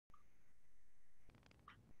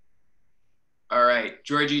right,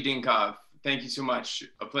 Georgi Dinkov, thank you so much.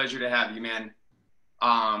 A pleasure to have you, man.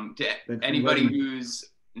 To Thanks for inviting anybody me. who's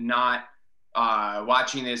not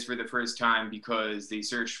watching this for the first time because they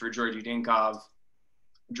searched for Georgi Dinkov,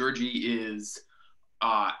 Georgi is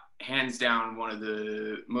uh, hands down one of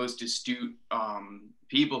the most astute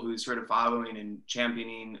people who's sort of following and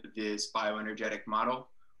championing this bioenergetic model,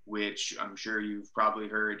 which I'm sure you've probably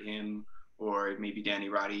heard him or maybe Danny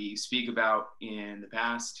Roddy speak about in the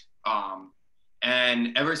past.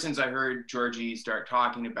 And ever since I heard Georgie start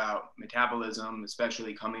talking about metabolism,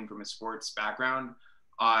 especially coming from a sports background,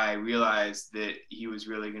 I realized that he was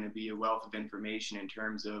really going to be a wealth of information in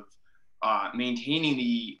terms of maintaining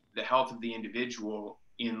the health of the individual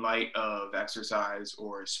in light of exercise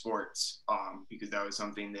or sports, because that was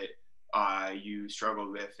something that you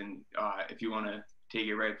struggled with. And if you want to take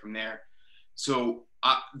it right from there. So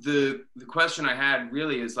the question I had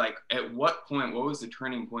really is like, at what point, what was the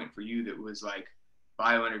turning point for you that was like,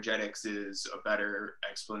 bioenergetics is a better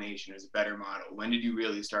explanation, is a better model? When did you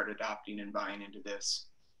really start adopting and buying into this?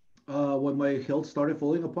 When my health started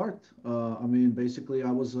falling apart. Basically,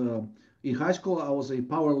 I was in high school. I was a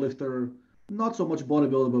power lifter, not so much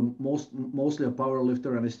bodybuilder, but mostly a power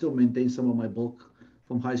lifter, and I still maintain some of my bulk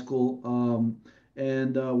from high school.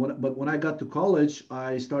 When I got to college,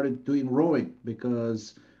 I started doing rowing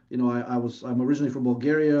because I'm originally from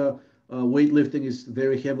Bulgaria. Weightlifting is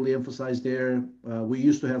very heavily emphasized there. We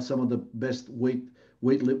used to have some of the best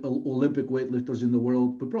Olympic weightlifters in the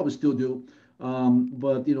world. We probably still do.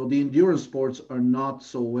 But the endurance sports are not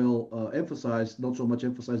so well emphasized, not so much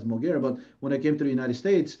emphasized in Bulgaria. But when I came to the United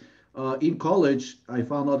States, in college, I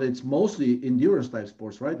found out it's mostly endurance type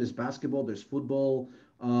sports, right? There's basketball, there's football,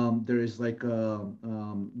 there is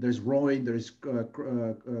there's rowing, there's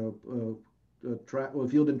track,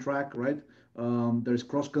 field and track, right? There's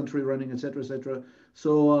cross country running, etc., etc.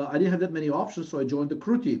 So I didn't have that many options, so I joined the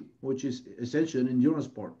crew team, which is essentially an endurance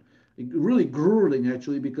sport. Really grueling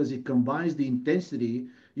actually because it combines the intensity.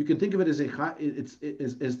 You can think of it as a high, it's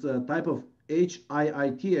the type of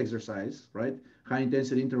HIIT exercise, right? High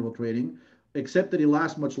intensity interval training, except that it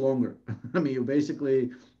lasts much longer. I mean, you have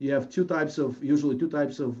usually two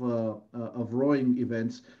types of rowing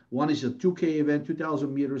events. One is a 2K event,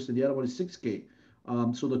 2,000 meters, and the other one is 6K.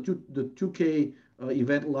 So the 2K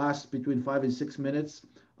event lasts between 5 and 6 minutes,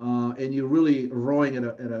 and you're really rowing at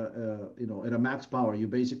a max power. You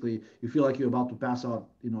feel like you're about to pass out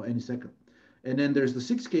any second. And then there's the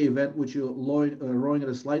 6K event, which you're rowing at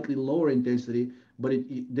a slightly lower intensity, but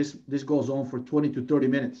this goes on for 20 to 30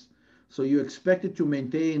 minutes. So you expect it to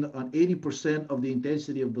maintain an 80% of the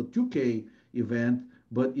intensity of the 2K event,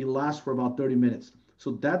 but it lasts for about 30 minutes.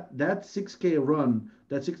 So that 6K run,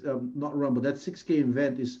 that six not run, but that 6K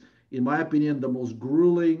event is, in my opinion, the most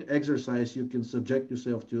grueling exercise you can subject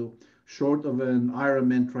yourself to, short of an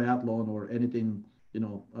Ironman triathlon or anything.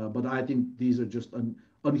 But I think these are just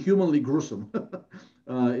unhumanly gruesome.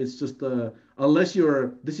 It's just unless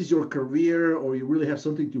this is your career or you really have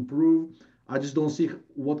something to prove. I just don't see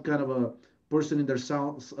what kind of a person in their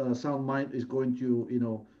sound mind is going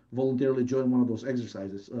to voluntarily join one of those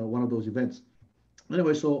exercises, one of those events.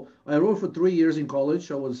 Anyway, so I rode for 3 years in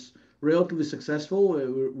college. I was relatively successful.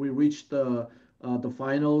 We reached the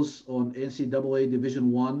finals on NCAA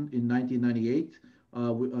Division One in 1998.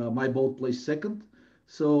 My boat placed second.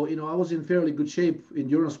 So I was in fairly good shape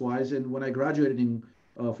endurance-wise. And when I graduated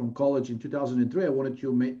from college in 2003, I wanted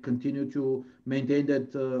to continue to maintain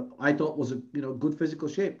that I thought was a good physical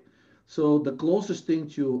shape. So the closest thing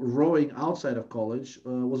to rowing outside of college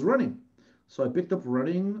was running. So I picked up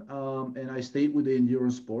running, and I stayed with the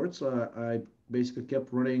endurance sports. I basically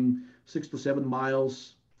kept running 6 to 7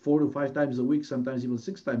 miles, 4 to 5 times a week, sometimes even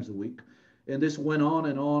 6 times a week. And this went on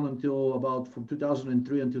and on until about from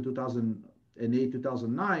 2003 until 2008,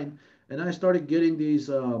 2009. And I started getting these,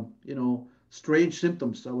 strange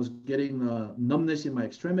symptoms. I was getting numbness in my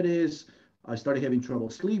extremities. I started having trouble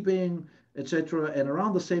sleeping, etc. And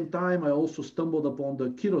around the same time, I also stumbled upon the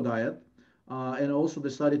keto diet, and also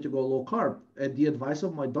decided to go low carb at the advice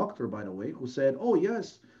of my doctor, by the way, who said, "Oh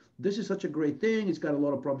yes, this is such a great thing. It's got a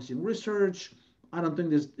lot of promising research. I don't think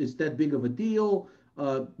this is that big of a deal."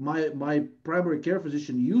 My primary care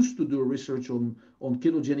physician used to do research on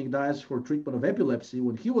ketogenic diets for treatment of epilepsy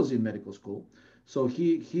when he was in medical school. So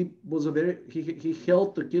he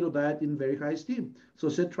held the keto diet in very high esteem. So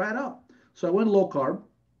I said, try it out. So I went low carb,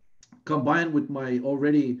 combined with my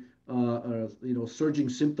already surging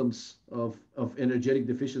symptoms of energetic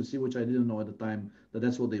deficiency, which I didn't know at the time that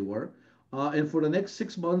that's what they were. And for the next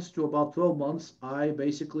 6 months to about 12 months, I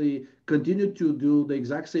basically continued to do the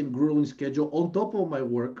exact same grueling schedule on top of my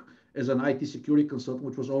work as an IT security consultant,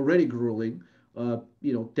 which was already grueling.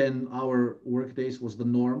 10-hour work days was the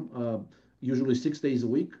norm, usually 6 days a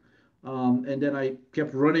week. And then I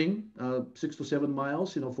kept running 6 to 7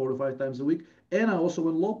 miles, 4 to 5 times a week. And I also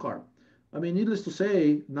went low carb. I mean, needless to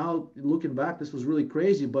say, now looking back, this was really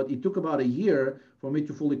crazy, but it took about a year for me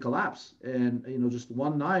to fully collapse. And, just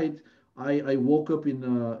one night, I woke up in,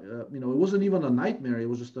 it wasn't even a nightmare. It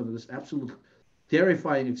was just this absolute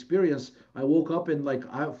terrifying experience. I woke up and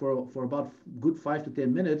for about good 5 to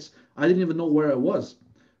 10 minutes, I didn't even know where I was.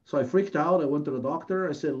 So I freaked out. I went to the doctor.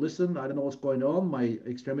 I said, "Listen, I don't know what's going on. My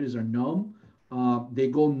extremities are numb. They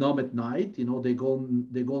go numb at night. They go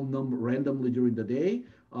numb randomly during the day.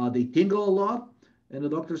 They tingle a lot." And the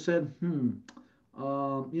doctor said,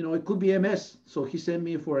 it could be MS. So he sent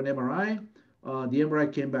me for an MRI. The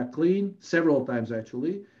MRI came back clean several times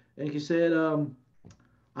actually, and he said,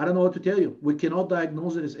 I don't know what to tell you. We cannot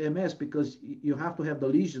diagnose it as MS because you have to have the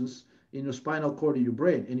lesions in your spinal cord in your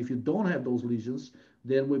brain. And if you don't have those lesions,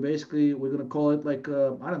 then we're going to call it like,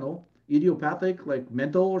 I don't know, idiopathic, like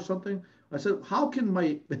mental or something. I said, how can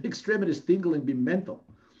my extremities tingling be mental?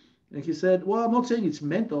 And he said, well, I'm not saying it's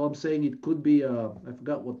mental. I'm saying it could be, I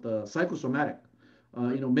forgot what the psychosomatic.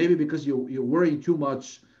 Maybe because you're worrying too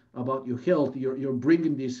much about your health, you're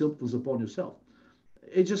bringing these symptoms upon yourself.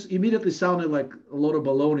 It just immediately sounded like a lot of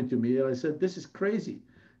baloney to me. And I said, this is crazy.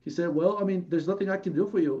 He said, well, I mean, there's nothing I can do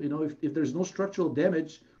for you. If there's no structural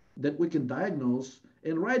damage that we can diagnose.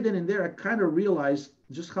 And right then and there, I kind of realized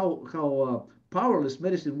just how powerless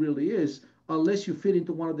medicine really is unless you fit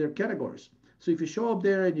into one of their categories. So if you show up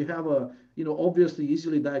there and you have a, obviously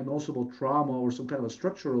easily diagnosable trauma or some kind of a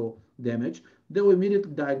structural damage, they'll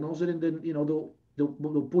immediately diagnose it, and then,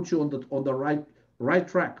 they'll put you on the right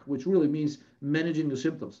track, which really means managing the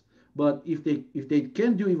symptoms. But if they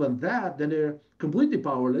can't do even that, then they're completely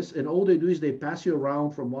powerless, and all they do is they pass you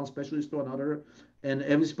around from one specialist to another, and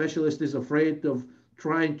every specialist is afraid of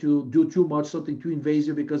trying to do too much, something too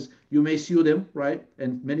invasive, because you may sue them, right?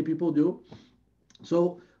 And many people do.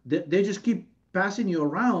 So they just keep passing you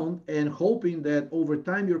around and hoping that over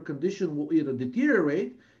time your condition will either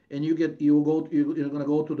deteriorate and you're going to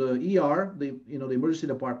go to the ER, the emergency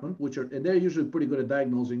department, and they're usually pretty good at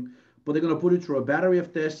diagnosing, but they're going to put you through a battery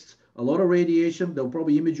of tests, a lot of radiation. They'll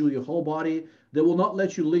probably image you your whole body. They will not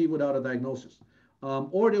let you leave without a diagnosis.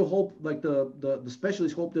 Or they'll hope, like the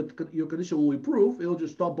specialists hope that your condition will improve. It'll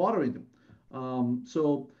just stop bothering them.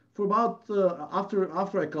 So for about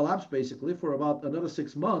after I collapsed, basically for about another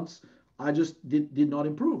 6 months, I just did not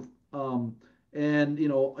improve. And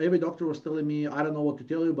every doctor was telling me, I don't know what to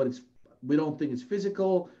tell you, but we don't think it's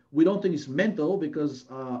physical. We don't think it's mental because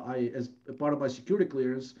as a part of my security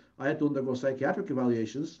clearance, I had to undergo psychiatric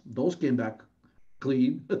evaluations. Those came back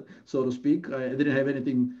clean, so to speak. I didn't have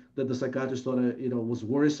anything that the psychiatrist thought was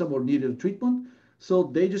worrisome or needed treatment. So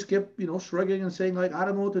they just kept shrugging and saying like, I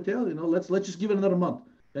don't know what to tell you. Let's just give it another month.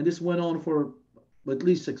 And this went on for at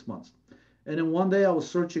least 6 months. And then one day I was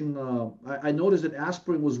searching. I noticed that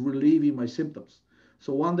aspirin was relieving my symptoms.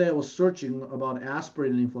 So one day I was searching about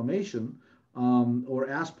aspirin and inflammation, or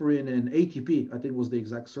aspirin and ATP, I think was the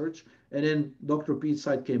exact search. And then Dr. Pete's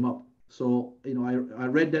site came up. So, I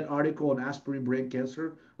read that article on aspirin brain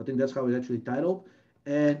cancer. I think that's how it actually titled,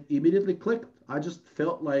 and immediately clicked. I just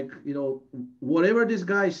felt like, whatever this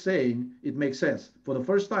guy is saying, it makes sense for the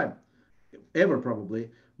first time ever, probably,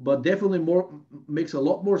 but definitely more makes a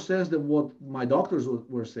lot more sense than what my doctors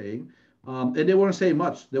were saying. And they weren't saying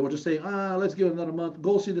much. They were just saying, let's give it another month.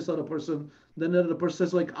 Go see this other person. Then the other person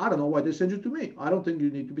says, like, I don't know why they sent you to me. I don't think you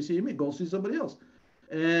need to be seeing me. Go see somebody else.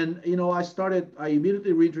 And I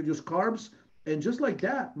immediately reintroduced carbs, and just like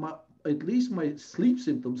that, at least my sleep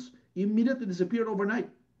symptoms immediately disappeared overnight.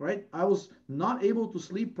 Right? I was not able to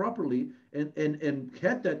sleep properly, and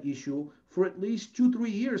had that issue for at least 2 3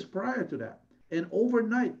 years prior to that. And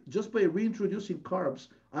overnight, just by reintroducing carbs,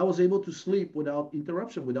 I was able to sleep without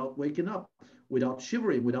interruption, without waking up, without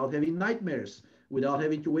shivering, without having nightmares, without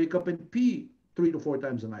having to wake up and pee 3 to 4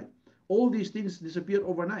 times a night. All these things disappeared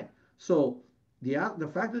overnight. So the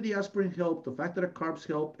fact that the aspirin helped, the fact that the carbs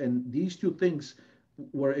helped, and these two things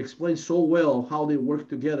were explained so well how they work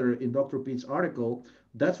together in Dr. Pete's article,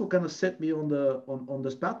 that's what kind of set me on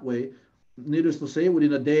this pathway. Needless to say,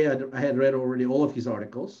 within a day, I had read already all of his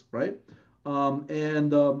articles, right?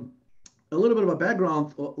 And A little bit of a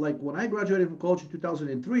background, like when I graduated from college in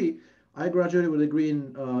 2003, I graduated with a degree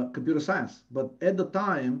in computer science. But at the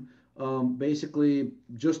time, basically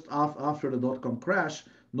just after the dot-com crash,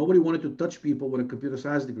 nobody wanted to touch people with a computer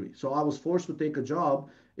science degree. So I was forced to take a job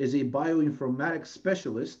as a bioinformatics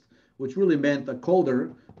specialist, which really meant a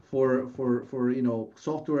coder for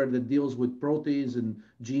software that deals with proteins and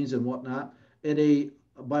genes and whatnot at a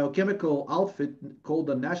biochemical outfit called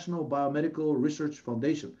the National Biomedical Research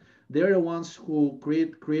Foundation. They're the ones who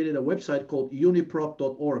created a website called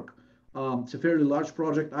uniprop.org. It's a fairly large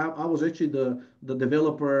project. I was actually the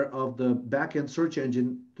developer of the backend search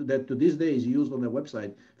engine that to this day is used on their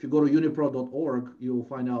website. If you go to uniprop.org, you'll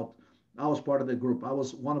find out I was part of that group. I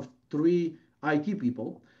was one of three IT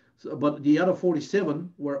people, so, but the other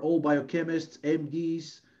 47 were all biochemists,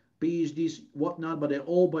 MDs, PhDs, whatnot, but they're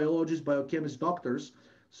all biologists, biochemists, doctors.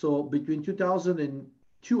 So between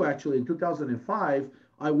 2002, actually, in 2005,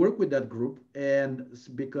 I worked with that group. And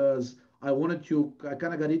because I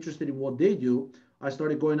kind of got interested in what they do. I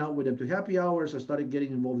started going out with them to happy hours. I started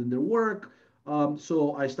getting involved in their work.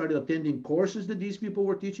 So I started attending courses that these people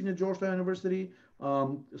were teaching at Georgetown University.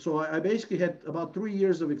 So I basically had about 3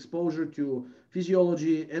 years of exposure to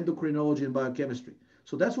physiology, endocrinology, and biochemistry.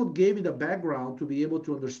 So that's what gave me the background to be able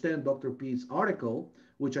to understand Dr. Pete's article,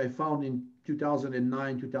 which I found in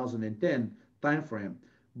 2009, 2010 timeframe.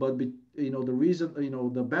 But the reason,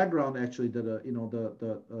 the background actually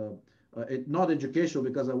that not educational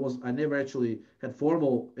because I never actually had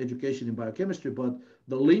formal education in biochemistry, but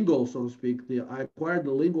the lingo, so to speak, I acquired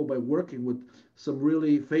the lingo by working with some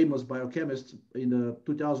really famous biochemists in the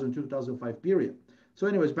 2000 2005 period. So,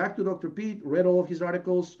 anyways, back to Dr. Pete. Read all of his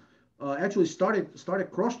articles. Actually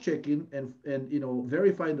started cross-checking and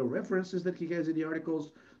verifying the references that he has in the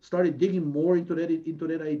articles. Started digging more into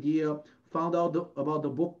that idea. Found out about the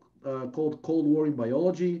book called Cold War in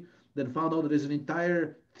Biology. Then found out that there's an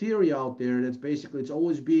entire theory out there that's basically it's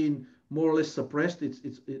always been more or less suppressed.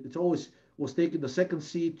 It's always was taking the second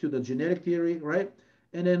seat to the genetic theory, right?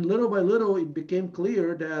 And then little by little, it became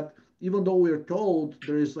clear that even though we're told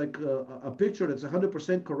there is like a picture that's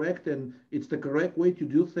 100% correct and it's the correct way to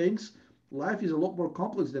do things, life is a lot more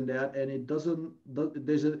complex than that, and it doesn't.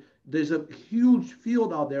 There's a huge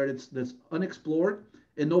field out there that's unexplored,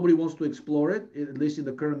 and nobody wants to explore it, at least in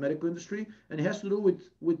the current medical industry. And it has to do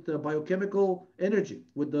with the biochemical energy,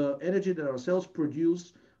 with the energy that our cells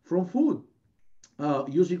produce from food,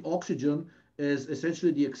 using oxygen as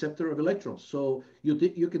essentially the acceptor of electrons. So you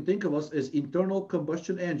can think of us as internal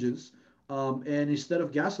combustion engines, and instead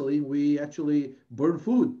of gasoline, we actually burn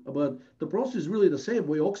food. But the process is really the same.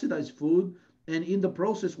 We oxidize food, and in the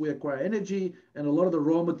process, we acquire energy and a lot of the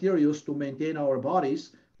raw materials to maintain our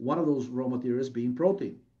bodies. One of those raw materials being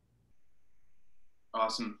protein.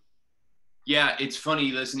 Awesome. Yeah, it's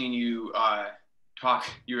funny listening to you talk.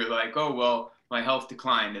 You were like, "Oh well, my health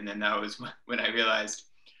declined," and then that was when I realized.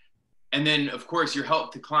 And then, of course, your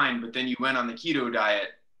health declined, but then you went on the keto diet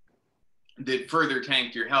that further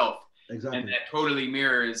tanked your health, and Exactly. that totally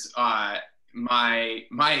mirrors my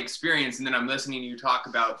experience. And then I'm listening to you talk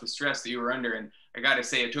about the stress that you were under, and I got to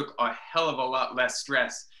say, it took a hell of a lot less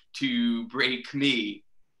stress to break me,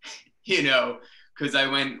 you know, because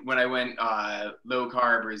when I went low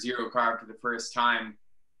carb or zero carb for the first time,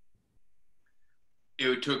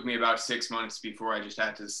 it took me about 6 months before I just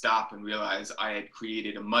had to stop and realize I had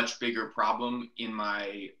created a much bigger problem in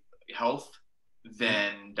my health Yep.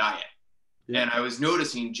 than diet. Yep. And I was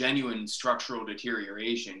noticing genuine structural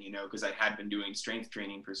deterioration, because I had been doing strength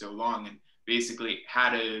training for so long and basically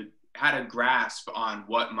had a grasp on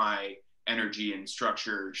what my energy and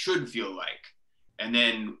structure should feel like. And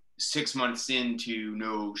then 6 months into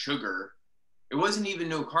no sugar, it wasn't even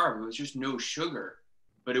no carb, it was just no sugar,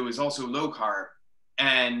 but it was also low carb.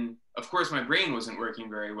 And of course, my brain wasn't working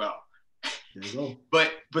very well. There you go.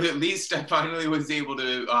 But at least I finally was able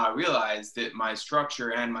to realize that my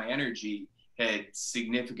structure and my energy had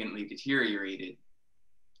significantly deteriorated.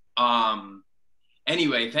 Um,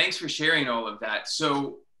 anyway, thanks for sharing all of that.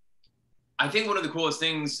 So I think one of the coolest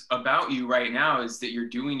things about you right now is that you're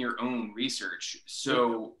doing your own research. Yep.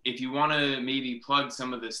 So if you want to maybe plug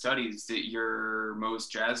some of the studies that you're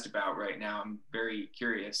most jazzed about right now, I'm very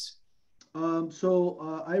curious.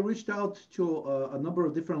 So I reached out to a number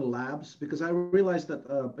of different labs because I realized that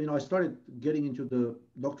I started getting into the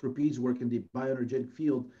Dr. P's work in the bioenergetic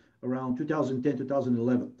field around 2010,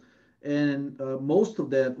 2011. And most of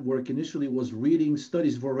that work initially was reading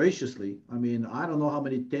studies voraciously. I mean, I don't know how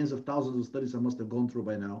many tens of thousands of studies I must have gone through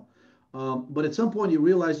by now. But at some point, you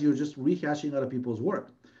realize you're just rehashing other people's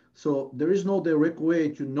work. So there is no direct way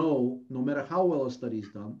to know, no matter how well a study is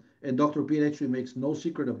done. And Dr. P actually makes no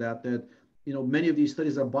secret of that, that many of these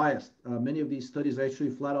studies are biased. Many of these studies are actually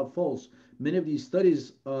flat out false. Many of these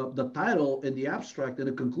studies, the title and the abstract and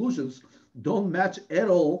the conclusions don't match at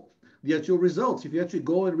all the actual results. If you actually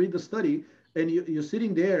go and read the study and you're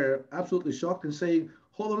sitting there absolutely shocked and saying,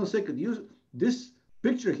 hold on a second, this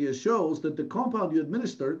picture here shows that the compound you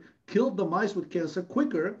administered killed the mice with cancer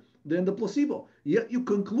quicker than the placebo. Yet you're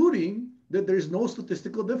concluding that there is no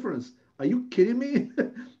statistical difference. Are you kidding me?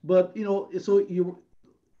 But so you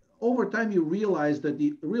over time you realize that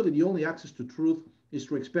the only access to truth is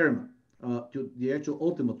through experiment, to the actual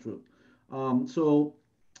ultimate truth. So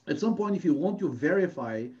at some point, if you want to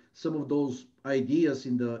verify some of those ideas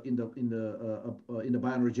in the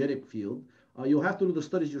bioenergetic field, you'll have to do the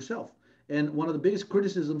studies yourself. And one of the biggest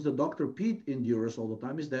criticisms that Dr. Pete endures all the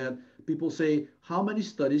time is that people say, how many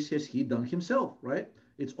studies has he done himself, right?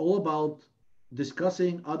 It's all about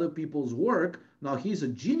discussing other people's work. Now, he's a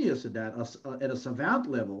genius at that, at a savant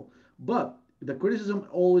level, but the criticism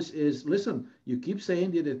always is, listen, you keep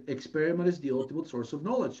saying that the experiment is the ultimate source of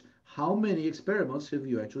knowledge. How many experiments have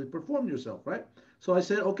you actually performed yourself, right? So I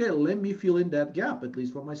said, okay, let me fill in that gap, at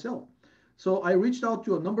least for myself. So I reached out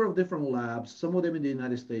to a number of different labs, some of them in the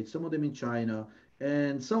United States, some of them in China,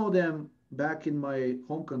 and some of them back in my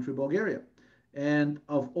home country, Bulgaria. And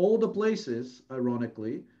of all the places,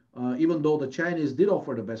 ironically, even though the Chinese did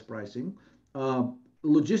offer the best pricing, uh,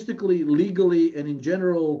 logistically, legally, and in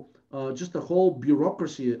general, just the whole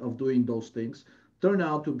bureaucracy of doing those things turned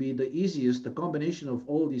out to be the easiest. The combination of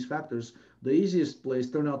all of these factors, the easiest place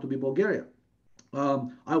turned out to be Bulgaria.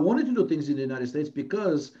 I wanted to do things in the United States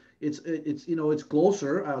because it's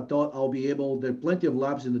closer. I thought I'll be able. There are plenty of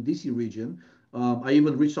labs in the DC region. I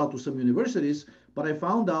even reached out to some universities, but I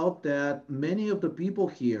found out that many of the people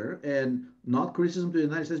here, and not criticism to the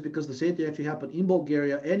United States because the same thing actually happened in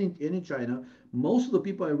Bulgaria and in China. Most of the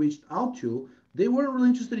people I reached out to, they weren't really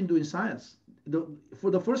interested in doing science. For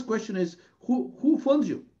the first question is who funds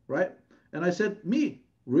you, right? And I said, me.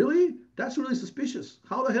 Really? That's really suspicious.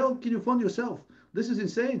 How the hell can you fund yourself? This is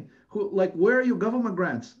insane. Like, where are your government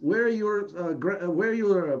grants? Where are your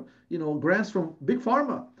grants from big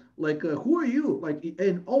pharma? Like, who are you? Like,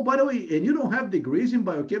 and oh, by the way, and you don't have degrees in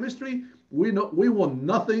biochemistry. We want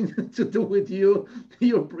nothing to do with you.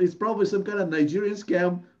 It's probably some kind of Nigerian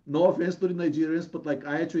scam. No offense to the Nigerians, but like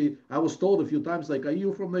I was told a few times, like, are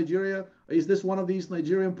you from Nigeria? Is this one of these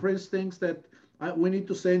Nigerian prince things that we need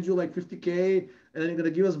to send you like 50K and then you're going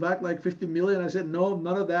to give us back like 50 million? I said, no,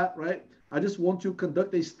 none of that, right? I just want to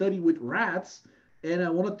conduct a study with rats and I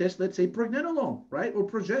want to test, let's say, pregnenolone, right? Or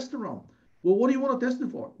progesterone. Well, what do you want to test it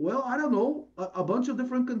for? Well, I don't know, a bunch of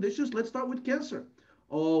different conditions. Let's start with cancer.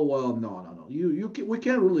 Oh, well, no, no, no. We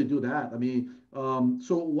can't really do that. I mean,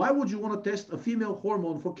 so why would you want to test a female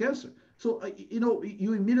hormone for cancer? So,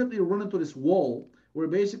 you immediately run into this wall where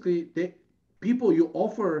basically people you're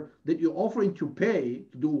offering to pay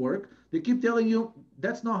to do work, they keep telling you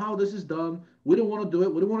that's not how this is done. We don't want to do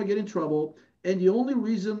it. We don't want to get in trouble. And the only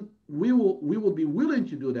reason we will be willing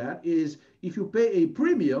to do that is if you pay a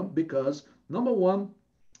premium because number one,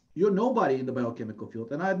 you're nobody in the biochemical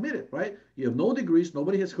field, and I admit it, right? You have no degrees,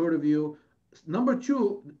 nobody has heard of you. Number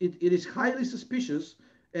two, it is highly suspicious,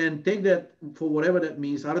 and take that for whatever that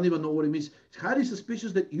means. I don't even know what it means. It's highly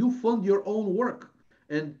suspicious that you fund your own work.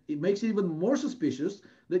 And it makes it even more suspicious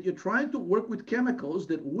that you're trying to work with chemicals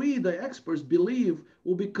that we, the experts, believe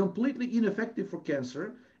will be completely ineffective for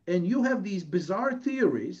cancer. And you have these bizarre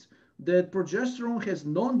theories that progesterone has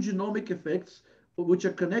non genomic effects which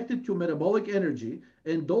are connected to metabolic energy.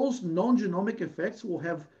 And those non genomic effects will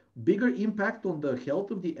have bigger impact on the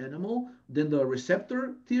health of the animal than the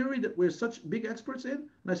receptor theory that we're such big experts in.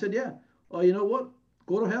 And I said, yeah, oh, you know what?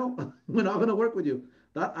 Go to hell. We're not going to work with you.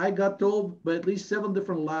 That I got told by at least 7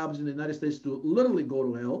 different labs in the United States to literally go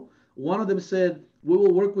to hell. One of them said, we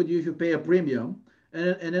will work with you if you pay a premium.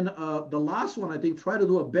 And then the last one, I think, tried to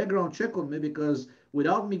do a background check on me because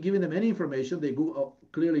without me giving them any information, they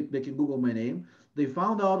clearly they can Google my name. They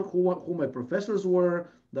found out who my professors were,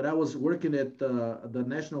 that I was working at the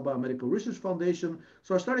National Biomedical Research Foundation.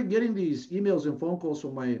 So I started getting these emails and phone calls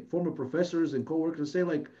from my former professors and coworkers saying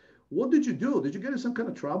like, what did you do? Did you get in some kind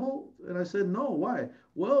of trouble? And I said, no, why?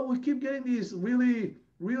 Well, we keep getting these really,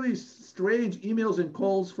 really strange emails and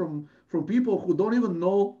calls from people who don't even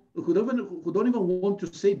know, who don't even want to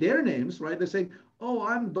say their names, right? They're saying, oh,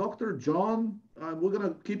 I'm Dr. John. We're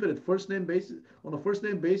gonna keep it at first name basis on a first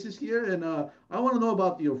name basis here, and I want to know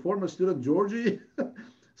about your former student Georgie.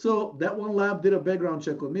 So that one lab did a background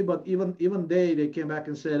check on me, but even they came back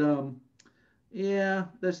and said, yeah,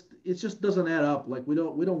 that's it just doesn't add up. Like we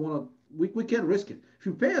don't want to we can't risk it. If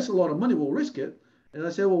you pay us a lot of money, we'll risk it. And I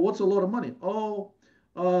said, well, what's a lot of money? Oh,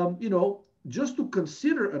 just to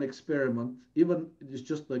consider an experiment, even it's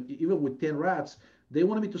just like even with 10 rats, they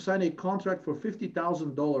wanted me to sign a contract for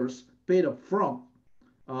 $50,000 paid up front,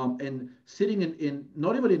 and sitting in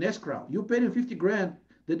not even in escrow. You paid them 50 grand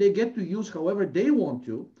that they get to use however they want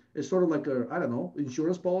to. It's sort of like a I don't know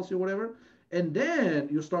insurance policy or whatever. And then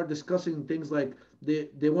you start discussing things like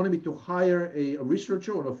they wanted me to hire a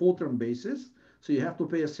researcher on a full-term basis. So you have to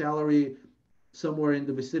pay a salary somewhere in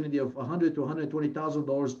the vicinity of 100 to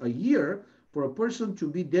 $120,000 a year for a person to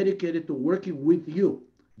be dedicated to working with you.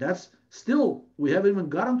 That's still, we haven't even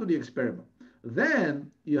gotten to the experiment.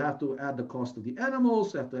 Then you have to add the cost of the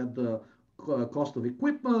animals, you have to add the cost of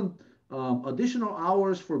equipment, additional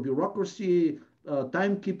hours for bureaucracy,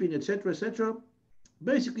 timekeeping, etc., etc.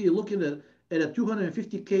 Basically, you're looking at a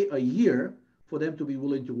 250K a year for them to be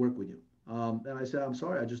willing to work with you. And I said, I'm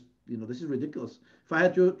sorry, this is ridiculous. If I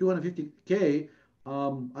had 250K,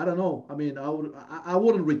 I don't know. I mean, I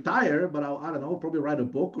wouldn't retire, but I don't know, probably write a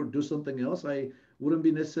book or do something else. I wouldn't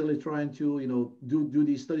be necessarily trying to, do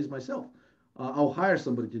these studies myself. I'll hire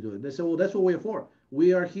somebody to do it. They said, well, that's what we're for.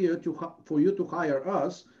 We are here for you to hire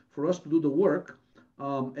us, for us to do the work,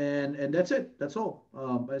 and that's it. That's all.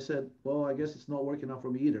 I said, well, I guess it's not working out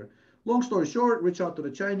for me either. Long story short, reach out to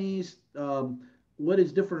the Chinese. What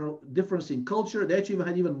is difference in culture? They actually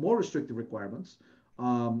had even more restrictive requirements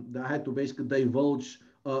that I had to basically divulge,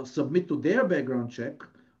 submit to their background check,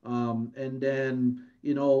 and then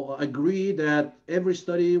agree that every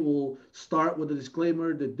study will start with a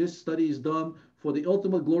disclaimer that this study is done for the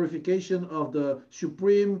ultimate glorification of the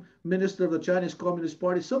supreme minister of the Chinese Communist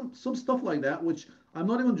Party, some stuff like that, which I'm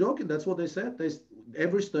not even joking. That's what they said.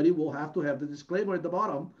 Every study will have to have the disclaimer at the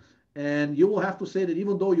bottom, and you will have to say that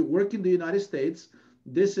even though you work in the United States,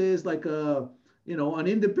 this is like an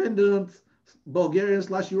independent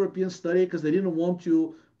Bulgarian/European study because they didn't want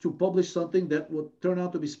to publish something that would turn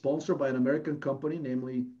out to be sponsored by an American company,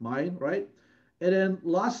 namely mine, right? And then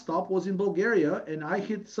last stop was in Bulgaria, and I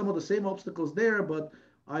hit some of the same obstacles there, but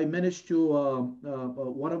I managed to,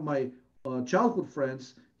 one of my childhood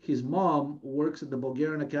friends, his mom works at the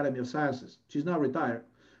Bulgarian Academy of Sciences. She's now retired.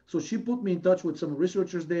 So she put me in touch with some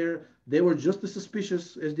researchers there. They were just as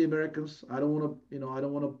suspicious as the Americans. I don't want to, I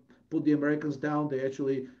don't want to put the Americans down. They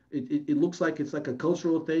actually, it looks like it's like a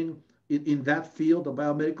cultural thing in that field, the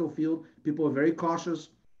biomedical field. People are very cautious.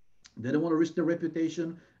 They don't want to risk their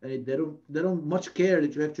reputation, and they don't much care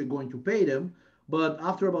that you're actually going to pay them. But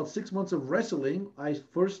after about 6 months of wrestling, I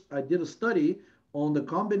did a study on the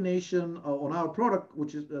combination on our product,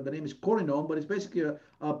 which is the name is Corinone, but it's basically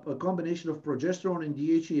a combination of progesterone and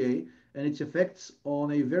DHEA, and its effects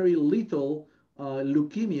on a very lethal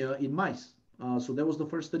leukemia in mice. So that was the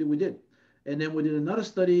first study we did. And then we did another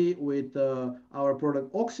study with our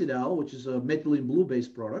product Oxidal, which is a methylene blue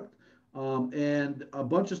based product. And a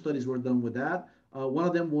bunch of studies were done with that. One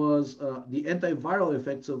of them was the antiviral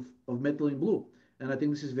effects of methylene blue. And I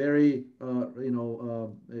think this is very,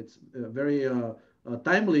 it's very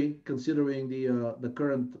timely considering the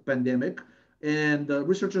current pandemic. And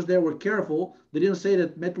researchers there were careful. They didn't say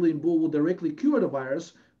that methylene blue will directly cure the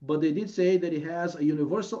virus, but they did say that it has a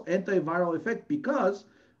universal antiviral effect because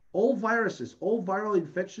all viruses, all viral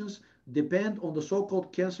infections depend on the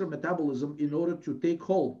so-called cancer metabolism in order to take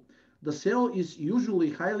hold. The cell is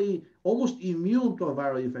usually almost immune to a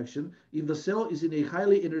viral infection if the cell is in a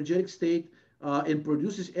highly energetic state and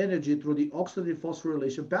produces energy through the oxidative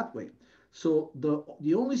phosphorylation pathway. So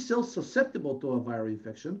the only cells susceptible to a viral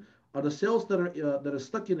infection are the cells that are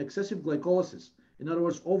stuck in excessive glycolysis. In other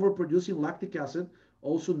words, overproducing lactic acid,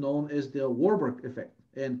 also known as the Warburg effect.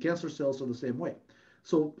 And cancer cells are the same way.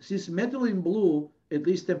 So since methylene blue, at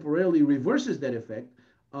least temporarily, reverses that effect,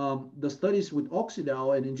 the studies with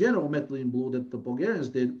Oxidal and in general methylene blue that the Bulgarians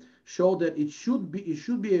did show that it should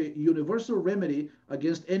be a universal remedy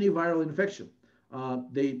against any viral infection.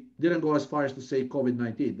 They didn't go as far as to say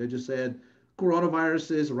COVID-19. They just said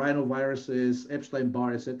coronaviruses, rhinoviruses,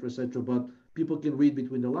 Epstein-Barr, etc., but people can read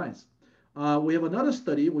between the lines. We have another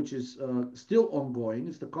study which is still ongoing.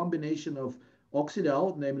 It's the combination of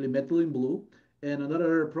Oxidal, namely methylene blue, and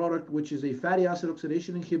another product which is a fatty acid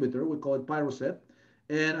oxidation inhibitor. We call it Pyroset.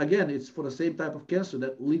 And again, it's for the same type of cancer,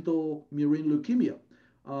 that lethal murine leukemia.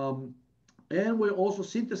 Um, and we're also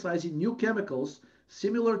synthesizing new chemicals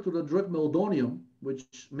similar to the drug meldonium,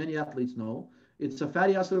 which many athletes know. It's a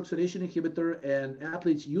fatty acid oxidation inhibitor, and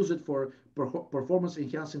athletes use it for performance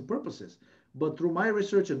enhancing purposes. But through my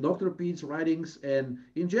research and Dr. Pete's writings, and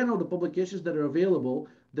in general, the publications that are available,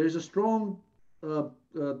 there's a strong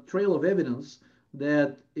trail of evidence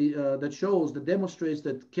that shows, that demonstrates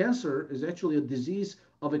that cancer is actually a disease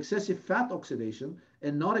of excessive fat oxidation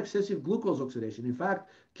and not excessive glucose oxidation. In fact,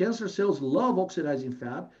 cancer cells love oxidizing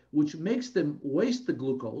fat, which makes them waste the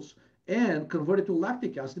glucose and convert it to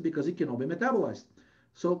lactic acid because it cannot be metabolized.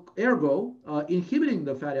 So ergo, inhibiting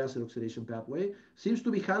the fatty acid oxidation pathway seems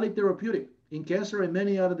to be highly therapeutic in cancer and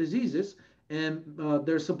many other diseases. And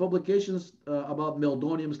there's some publications about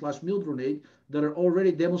meldonium slash mildronate that are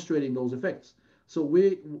already demonstrating those effects. So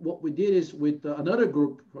what we did is with another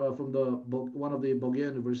group from one of the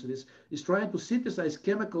Bulgarian universities is trying to synthesize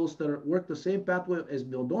chemicals that work the same pathway as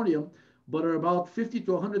meldonium, but are about 50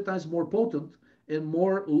 to 100 times more potent and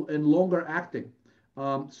more and longer acting.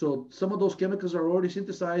 So some of those chemicals are already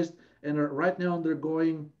synthesized and are right now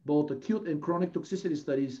undergoing both acute and chronic toxicity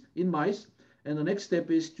studies in mice. And the next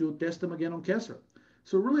step is to test them again on cancer.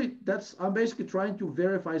 So really, I'm basically trying to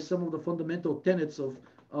verify some of the fundamental tenets of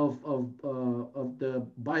the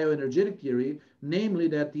bioenergetic theory, namely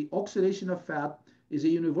that the oxidation of fat is a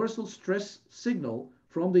universal stress signal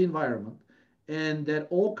from the environment, and that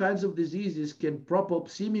all kinds of diseases can prop up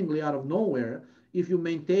seemingly out of nowhere if you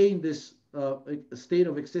maintain this state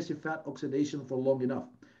of excessive fat oxidation for long enough.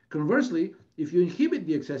 Conversely, if you inhibit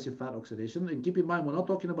the excessive fat oxidation, and keep in mind, we're not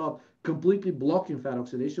talking about completely blocking fat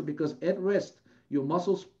oxidation because at rest, your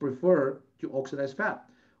muscles prefer to oxidize fat.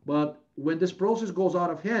 But when this process goes out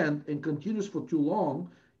of hand and continues for too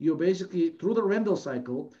long, you're basically, through the Rendell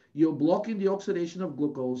cycle, you're blocking the oxidation of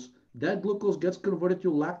glucose. That glucose gets converted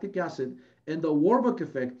to lactic acid, and the Warburg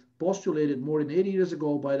effect, postulated more than 80 years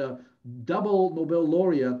ago by the double Nobel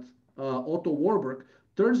laureate Otto Warburg,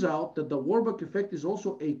 turns out that the Warburg effect is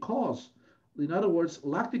also a cause. In other words,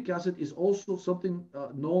 lactic acid is also something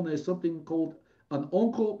known as something called an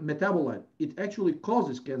oncometabolite. It actually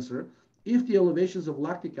causes cancer if the elevations of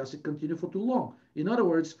lactic acid continue for too long. In other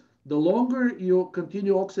words, the longer you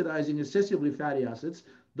continue oxidizing excessively fatty acids,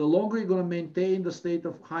 the longer you're going to maintain the state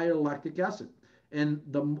of higher lactic acid. And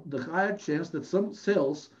the higher chance that some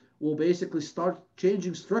cells will basically start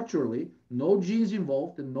changing structurally, no genes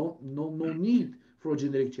involved and no need for a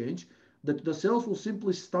genetic change, that the cells will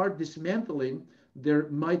simply start dismantling their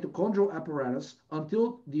mitochondrial apparatus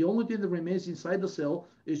until the only thing that remains inside the cell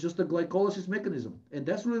is just a glycolysis mechanism. And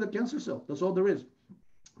that's really the cancer cell. That's all there is.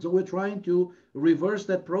 So we're trying to reverse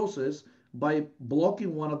that process by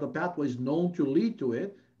blocking one of the pathways known to lead to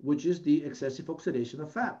it, which is the excessive oxidation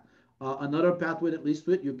of fat. Another pathway that leads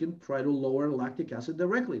to it, you can try to lower lactic acid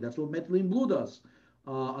directly. That's what methylene blue does.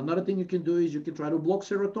 Another thing you can do is you can try to block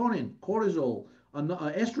serotonin, cortisol,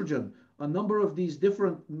 estrogen, a number of these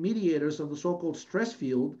different mediators of the so-called stress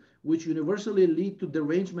field, which universally lead to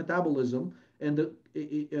deranged metabolism. And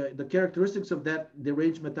the characteristics of that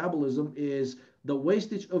deranged metabolism is the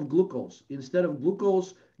wastage of glucose. Instead of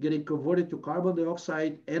glucose getting converted to carbon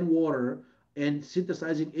dioxide and water and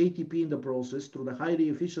synthesizing ATP in the process through the highly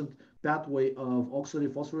efficient pathway of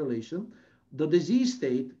oxidative phosphorylation, the disease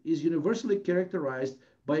state is universally characterized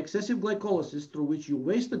by excessive glycolysis through which you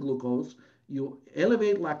waste the glucose, you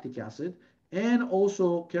elevate lactic acid, and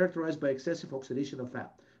also characterized by excessive oxidation of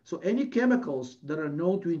fat. So any chemicals that are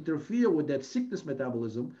known to interfere with that sickness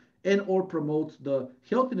metabolism and or promote the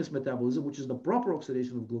healthiness metabolism, which is the proper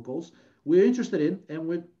oxidation of glucose, we're interested in, and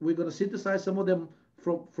we're going to synthesize some of them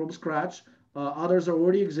from scratch. Others are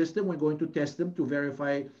already existing. We're going to test them to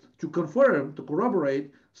verify, to confirm, to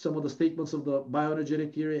corroborate some of the statements of the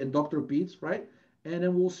bioenergetic theory and Dr. Pete's, right? And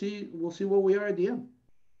then we'll see where we are at the end.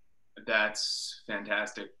 That's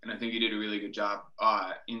fantastic, and I think you did a really good job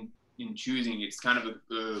in choosing. It's kind of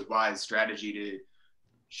a wise strategy to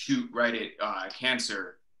shoot right at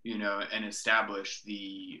cancer, and establish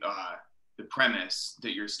the premise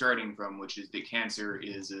that you're starting from, which is that cancer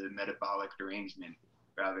is a metabolic derangement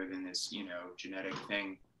rather than this, genetic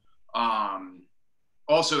thing.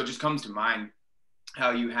 Also, it just comes to mind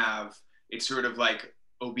how you have, it's sort of like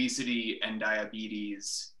obesity and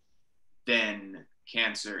diabetes, then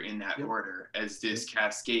cancer in that order, as this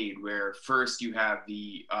cascade, where first you have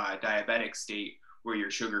the diabetic state where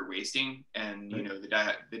you're sugar wasting, and the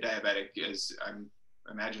diabetic, as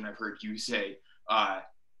imagine I've heard you say,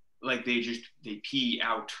 like they pee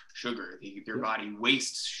out sugar, their body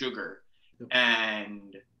wastes sugar,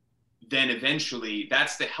 and then eventually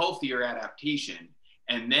that's the healthier adaptation,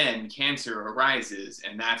 and then cancer arises,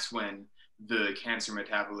 and that's when the cancer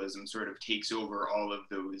metabolism sort of takes over all of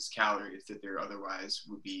those calories that they're otherwise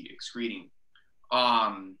would be excreting.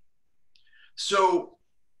 So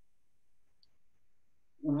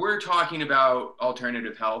we're talking about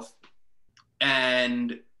alternative health,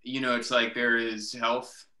 and it's like there is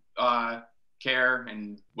health care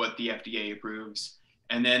and what the FDA approves,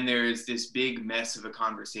 and then there's this big mess of a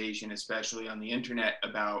conversation, especially on the internet,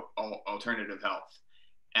 about alternative health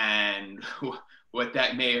and what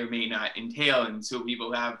that may or may not entail. And so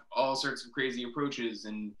people have all sorts of crazy approaches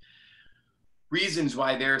and reasons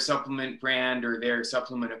why their supplement brand or their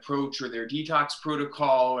supplement approach or their detox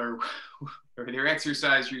protocol or their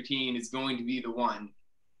exercise routine is going to be the one.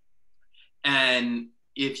 And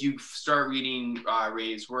if you start reading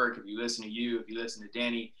Ray's work, if you listen to you, if you listen to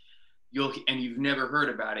Danny, you've never heard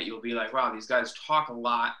about it, you'll be like, wow, these guys talk a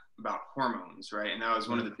lot about hormones, right? And that was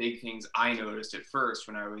one of the big things I noticed at first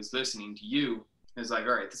when I was listening to you. Is like,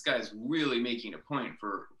 all right, this guy's really making a point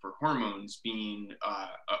for hormones being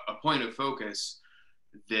a point of focus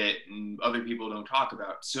that other people don't talk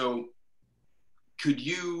about. So could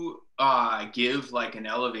you give like an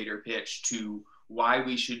elevator pitch to why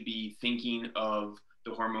we should be thinking of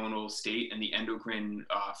the hormonal state and the endocrine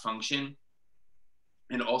function,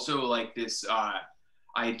 and also like this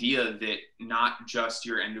idea that not just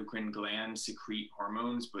your endocrine glands secrete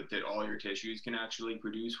hormones, but that all your tissues can actually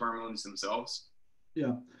produce hormones themselves?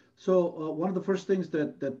 Yeah. So one of the first things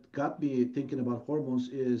that got me thinking about hormones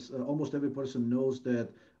is almost every person knows that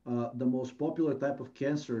the most popular type of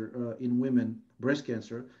cancer in women, breast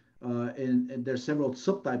cancer, and there's several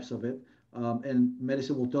subtypes of it. And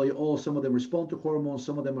medicine will tell you, oh, some of them respond to hormones,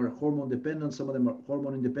 some of them are hormone dependent, some of them are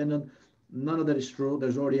hormone independent. None of that is true.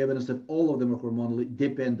 There's already evidence that all of them are hormonally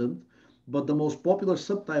dependent. But the most popular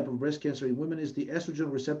subtype of breast cancer in women is the estrogen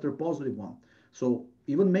receptor positive one. So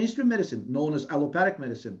even mainstream medicine, known as allopathic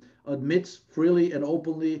medicine, admits freely and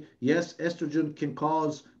openly, yes, estrogen can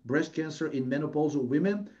cause breast cancer in menopausal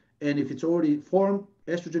women, and if it's already formed,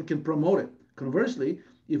 estrogen can promote it. Conversely,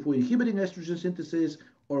 if we're inhibiting estrogen synthesis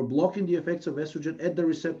or blocking the effects of estrogen at the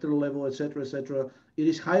receptor level, etc., it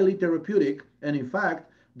is highly therapeutic, and in fact,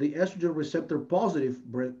 the estrogen receptor positive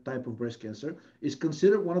type of breast cancer is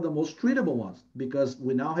considered one of the most treatable ones because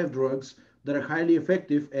we now have drugs that are highly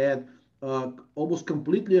effective at almost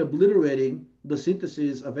completely obliterating the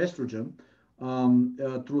synthesis of estrogen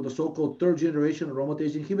through the so-called third generation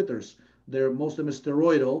aromatase inhibitors. They're most of them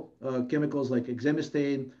steroidal chemicals like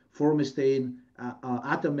exemestane, formestane,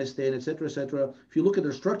 atomestane, etc. If you look at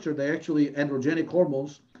their structure, they're actually androgenic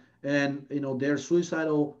hormones, and they're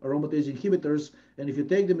suicidal aromatase inhibitors. And if you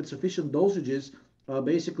take them at sufficient dosages,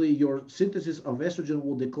 basically your synthesis of estrogen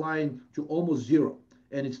will decline to almost zero.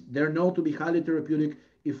 And they're known to be highly therapeutic.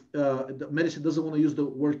 If the medicine doesn't want to use the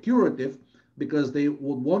word curative because they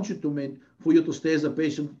would want you for you to stay as a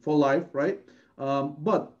patient for life, right?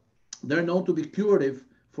 But they're known to be curative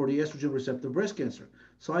for the estrogen receptor breast cancer.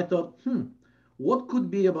 So I thought, what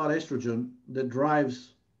could be about estrogen that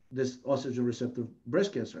drives this estrogen receptor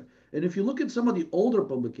breast cancer? And if you look at some of the older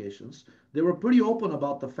publications, they were pretty open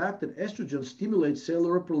about the fact that estrogen stimulates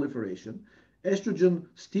cellular proliferation, estrogen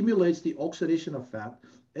stimulates the oxidation of fat,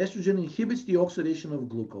 estrogen inhibits the oxidation of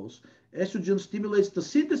glucose, estrogen stimulates the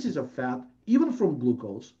synthesis of fat, even from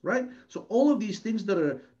glucose, right? So all of these things that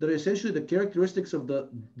are essentially the characteristics of the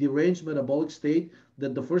deranged metabolic state,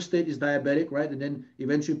 that the first state is diabetic, right? And then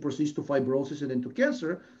eventually proceeds to fibrosis and then to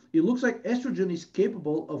cancer. It looks like estrogen is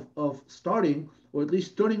capable of starting, or at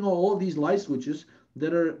least turning on all of these light switches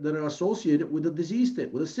that are associated with a disease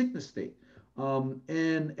state, with a sickness state.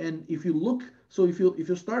 And if you look, so if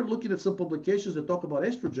you start looking at some publications that talk about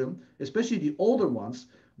estrogen, especially the older ones,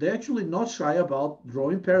 they're actually not shy about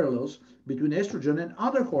drawing parallels between estrogen and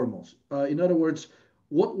other hormones. In other words,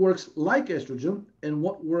 what works like estrogen and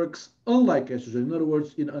what works unlike estrogen. In other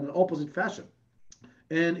words, in an opposite fashion.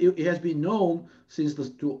 And it has been known since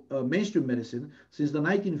mainstream medicine since the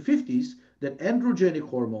 1950s that androgenic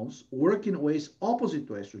hormones work in ways opposite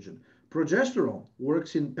to estrogen. Progesterone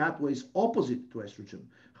works in pathways opposite to estrogen.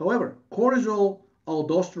 However, cortisol,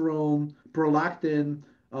 aldosterone, prolactin,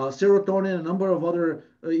 serotonin, a number of other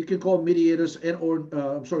you can call mediators and or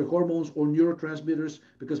I'm sorry, hormones or neurotransmitters,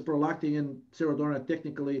 because prolactin and serotonin are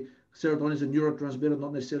technically, serotonin is a neurotransmitter,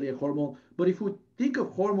 not necessarily a hormone. But if we think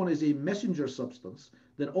of hormone as a messenger substance,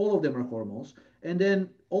 then all of them are hormones. And then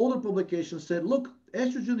older publications said, look,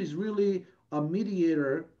 estrogen is really a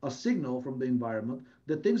mediator, a signal from the environment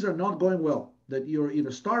that things are not going well, that you're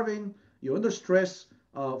either starving, you're under stress,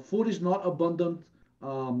 food is not abundant,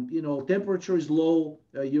 temperature is low,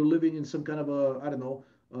 you're living in some kind of a, I don't know,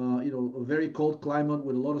 a very cold climate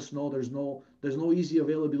with a lot of snow. There's no easy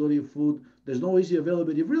availability of food. There's no easy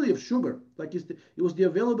availability really of sugar. Like it was the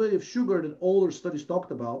availability of sugar that older studies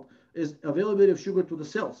talked about, is availability of sugar to the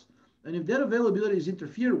cells. And if that availability is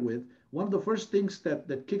interfered with, one of the first things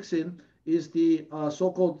that kicks in is the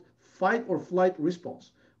so-called fight or flight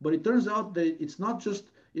response. But it turns out that it's not just,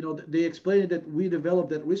 they explained that we developed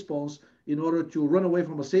that response in order to run away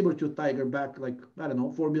from a saber-toothed tiger back, like, I don't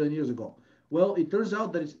know, 4 million years ago. Well, it turns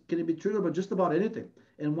out that it can be triggered by just about anything.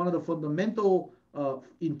 And one of the fundamental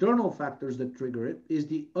internal factors that trigger it is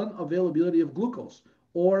the unavailability of glucose,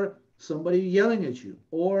 or somebody yelling at you,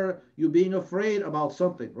 or you being afraid about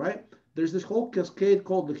something, right? There's this whole cascade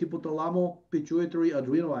called the hypothalamo pituitary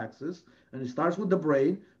adrenal axis, and it starts with the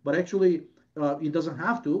brain, but actually It doesn't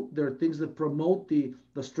have to. There are things that promote the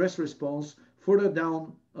stress response further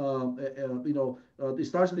down. It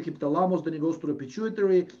starts in the hypothalamus, then it goes to the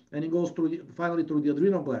pituitary, and it goes through finally through the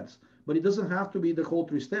adrenal glands. But it doesn't have to be the whole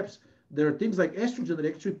three steps. There are things like estrogen that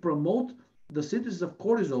actually promote the synthesis of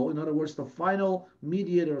cortisol. In other words, the final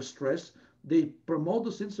mediator of stress. They promote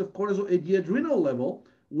the synthesis of cortisol at the adrenal level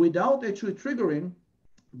without actually triggering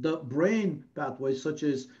the brain pathways, such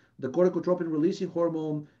as the corticotropin releasing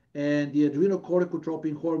hormone and the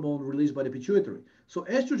adrenocorticotropin hormone released by the pituitary. So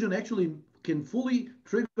estrogen actually can fully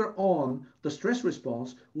trigger on the stress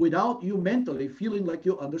response without you mentally feeling like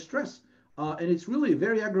you're under stress. And it's really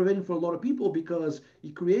very aggravating for a lot of people because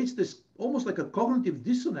it creates this almost like a cognitive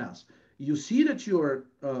dissonance. You see that you're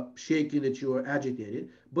shaking, that you're agitated,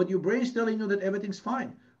 but your brain is telling you that everything's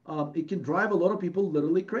fine. It can drive a lot of people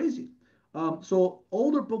literally crazy. So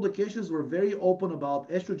older publications were very open about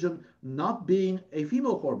estrogen not being a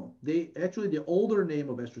female hormone. They actually, the older name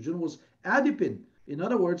of estrogen was adipin. In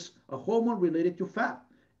other words, a hormone related to fat.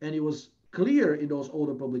 And it was clear in those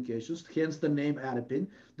older publications, hence the name adipin,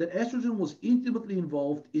 that estrogen was intimately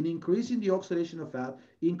involved in increasing the oxidation of fat,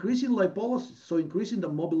 increasing lipolysis, so increasing the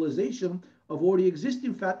mobilization of already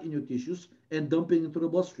existing fat in your tissues and dumping into the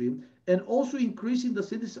bloodstream, and also increasing the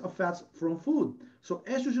synthesis of fats from food. So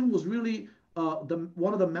estrogen was really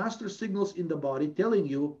one of the master signals in the body telling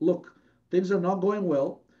you, look, things are not going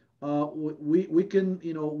well. We can,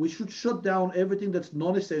 we should shut down everything that's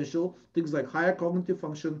non-essential, things like higher cognitive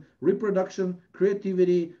function, reproduction,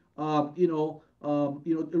 creativity,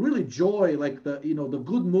 really joy, like the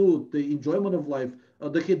good mood, the enjoyment of life,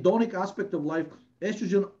 the hedonic aspect of life.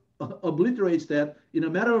 Estrogen obliterates that in a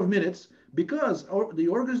matter of minutes because the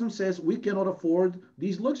organism says we cannot afford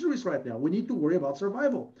these luxuries right now. We need to worry about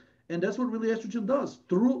survival. And that's what really estrogen does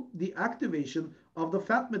through the activation of the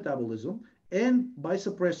fat metabolism and by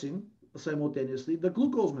suppressing simultaneously the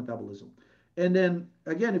glucose metabolism. And then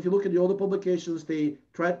again, if you look at the older publications, they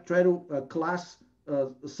try to class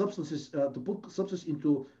substances to put substances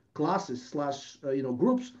into classes slash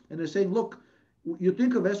groups, and they're saying, look, you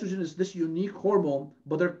think of estrogen as this unique hormone,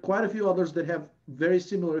 but there are quite a few others that have very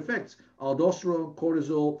similar effects. Aldosterone,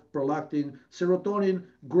 cortisol, prolactin, serotonin,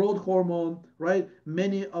 growth hormone, right?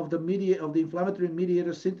 Many of the inflammatory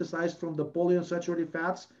mediators synthesized from the polyunsaturated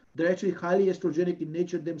fats, they're actually highly estrogenic in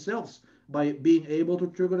nature themselves by being able to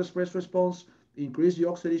trigger the stress response, increase the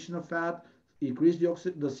oxidation of fat, increase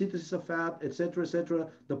the synthesis of fat, etc., etc.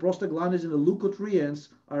 The prostaglandins and the leukotrienes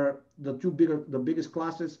are the biggest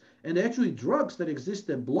classes, and actually drugs that exist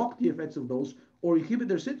that block the effects of those or inhibit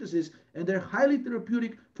their synthesis, and they're highly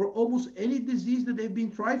therapeutic for almost any disease that they've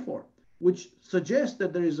been tried for, which suggests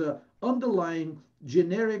that there is a underlying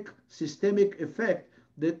generic systemic effect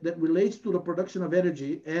that relates to the production of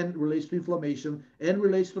energy and relates to inflammation and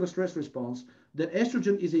relates to the stress response, that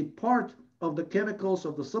estrogen is a part of the chemicals,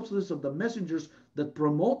 of the substances, of the messengers that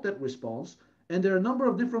promote that response. And there are a number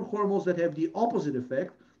of different hormones that have the opposite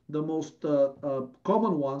effect, the most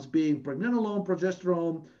common ones being pregnenolone,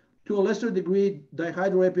 progesterone, to a lesser degree,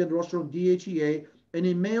 dihydroepiandrosterone, DHEA, and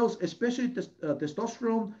in males, especially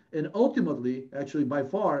testosterone, and ultimately, actually by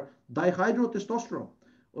far, dihydrotestosterone,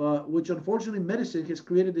 which unfortunately medicine has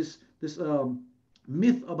created this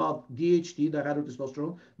myth about DHT,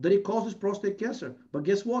 dihydrotestosterone, that it causes prostate cancer. But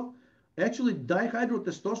guess what? Actually,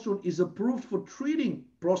 dihydrotestosterone is approved for treating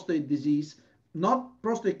prostate disease, not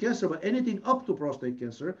prostate cancer, but anything up to prostate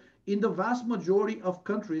cancer, in the vast majority of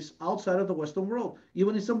countries outside of the Western world.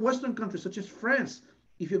 Even in some Western countries, such as France,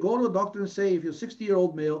 if you go to a doctor and say, if you're a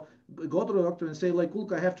 60-year-old male, go to the doctor and say, like,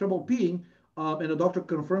 look, I have trouble peeing, and the doctor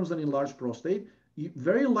confirms an enlarged prostate,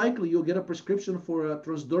 very likely you'll get a prescription for a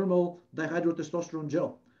transdermal dihydrotestosterone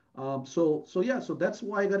gel. So that's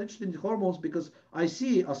why I got interested in hormones, because I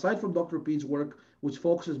see, aside from Dr. Pete's work, which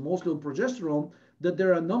focuses mostly on progesterone, that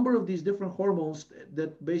there are a number of these different hormones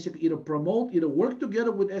that basically either work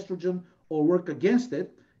together with estrogen or work against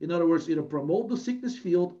it. In other words, either promote the sickness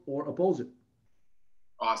field or oppose it.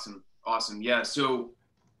 Awesome. Yeah. So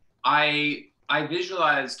I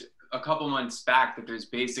visualized a couple months back that there's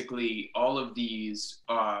basically all of these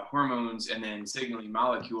hormones and then signaling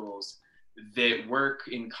molecules that work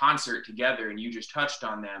in concert together, and you just touched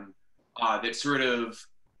on them, that sort of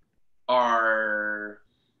are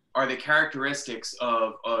the characteristics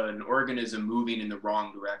of an organism moving in the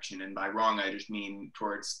wrong direction. And by wrong, I just mean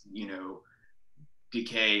towards,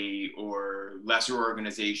 decay or lesser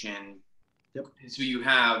organization. Yep. So you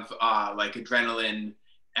have like adrenaline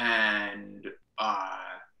and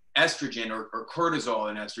estrogen or cortisol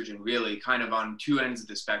and estrogen, really kind of on two ends of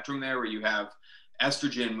the spectrum there, where you have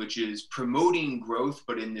estrogen, which is promoting growth,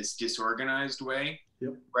 but in this disorganized way.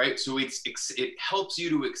 Yep. right? So it helps you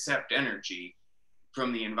to accept energy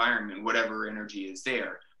from the environment, whatever energy is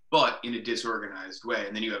there, but in a disorganized way.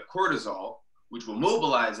 And then you have cortisol, which will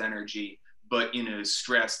mobilize energy, but in a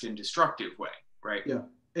stressed and destructive way, right? Yeah,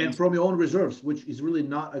 and And from your own reserves, which is really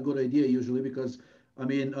not a good idea usually because, I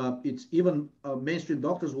mean, it's even mainstream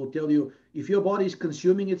doctors will tell you if your body is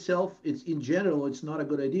consuming itself, it's in general, it's not a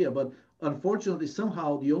good idea. But unfortunately,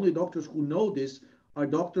 somehow the only doctors who know this are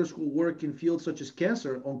doctors who work in fields such as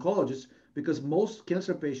cancer, oncologists, because most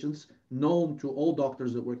cancer patients, known to all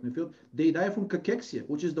doctors that work in the field, they die from cachexia,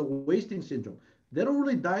 which is the wasting syndrome. They don't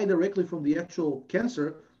really die directly from the actual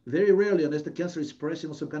cancer, very rarely, unless the cancer is pressing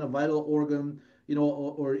on some kind of vital organ,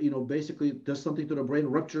 basically does something to the brain,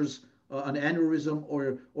 ruptures an aneurysm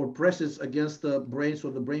or presses against the brain so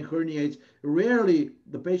the brain herniates. Rarely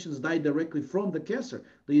the patients die directly from the cancer.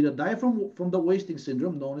 They either die from the wasting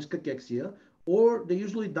syndrome known as cachexia, or they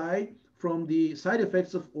usually die from the side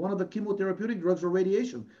effects of one of the chemotherapeutic drugs or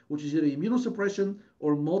radiation, which is either immunosuppression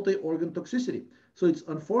or multi-organ toxicity. So it's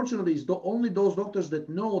unfortunately it's only those doctors that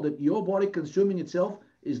know that your body consuming itself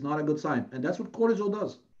is not a good sign, and that's what cortisol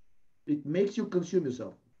does. It makes you consume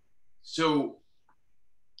yourself. so,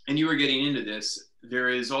 and you were getting into this, there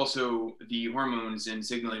is also the hormones and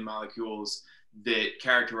signaling molecules that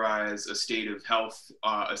characterize a state of health,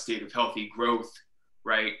 a state of healthy growth,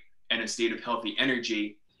 right? And a state of healthy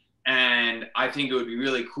energy. And I think it would be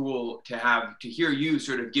really cool to hear you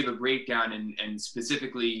sort of give a breakdown and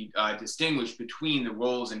specifically distinguish between the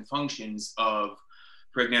roles and functions of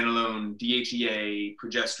pregnenolone, DHEA,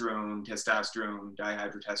 progesterone, testosterone,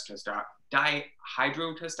 dihydrotestosterone,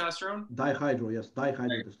 Dihydro, yes,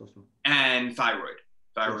 dihydrotestosterone. and thyroid.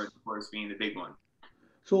 Thyroid, Yes. of course, being the big one.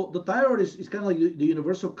 So the thyroid is kind of like the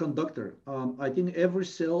universal conductor. I think every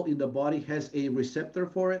cell in the body has a receptor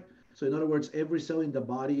for it. So in other words, every cell in the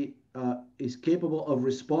body is capable of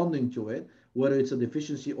responding to it, whether it's a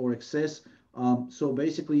deficiency or excess. So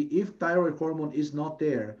basically, if thyroid hormone is not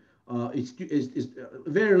there,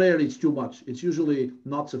 very rarely it's too much. It's usually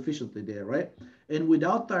not sufficiently there, right? And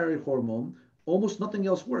without thyroid hormone, almost nothing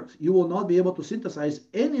else works. You will not be able to synthesize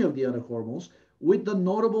any of the other hormones, with the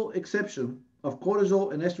notable exception of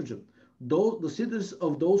cortisol and estrogen. The synthesis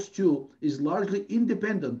of those two is largely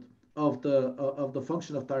independent of the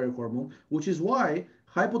function of thyroid hormone, which is why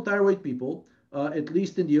hypothyroid people, at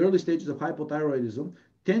least in the early stages of hypothyroidism,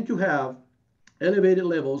 tend to have elevated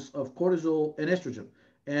levels of cortisol and estrogen.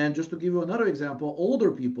 And just to give you another example,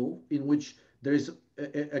 older people in which there is,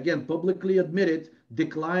 again, publicly admitted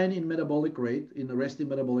decline in metabolic rate, in the resting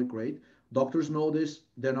metabolic rate. Doctors know this.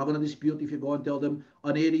 They're not going to dispute if you go and tell them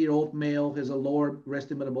an 80-year-old male has a lower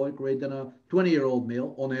resting metabolic rate than a 20-year-old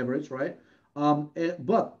male on average, right?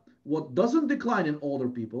 But what doesn't decline in older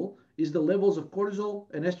people is the levels of cortisol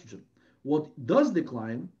and estrogen. What does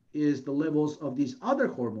decline is the levels of these other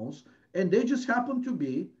hormones, and they just happen to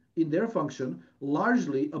be in their function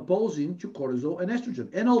largely opposing to cortisol and estrogen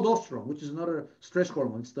and aldosterone, which is another stress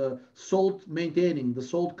hormone. It's the salt maintaining, the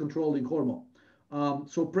salt controlling hormone.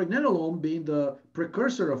 So pregnenolone, being the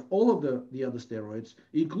precursor of all of the other steroids,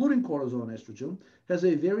 including cortisol and estrogen, has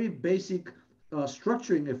a very basic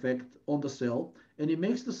structuring effect on the cell, and it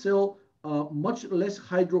makes the cell much less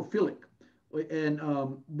hydrophilic. And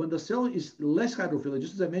when the cell is less hydrophilic,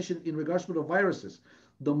 just as I mentioned in regards to the viruses,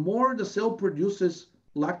 the more the cell produces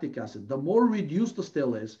lactic acid, the more reduced the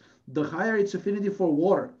cell is, the higher its affinity for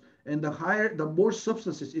water, and the more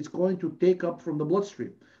substances it's going to take up from the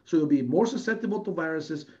bloodstream. So you'll be more susceptible to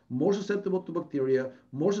viruses, more susceptible to bacteria,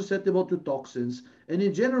 more susceptible to toxins, and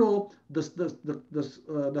in general,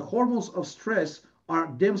 the hormones of stress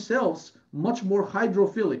are themselves much more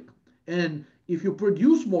hydrophilic. And if you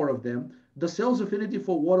produce more of them, the cell's affinity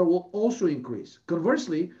for water will also increase.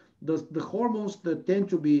 Conversely, the hormones that tend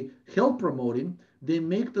to be health promoting, they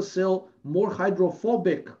make the cell more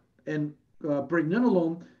hydrophobic. And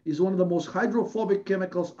pregnenolone is one of the most hydrophobic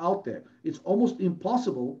chemicals out there. It's almost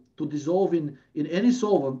impossible to dissolve in any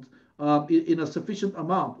solvent in a sufficient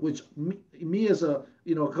amount, which me as a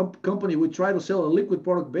company, we try to sell a liquid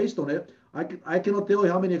product based on it. I cannot tell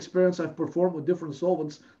you how many experiments I've performed with different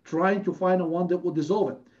solvents trying to find a one that will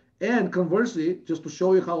dissolve it. And conversely, just to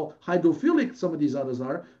show you how hydrophilic some of these others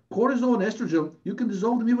are, cortisol and estrogen, you can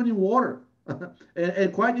dissolve them even in water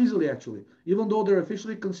and quite easily, actually, even though they're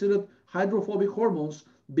officially considered hydrophobic hormones,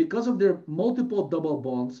 because of their multiple double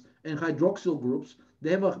bonds and hydroxyl groups, they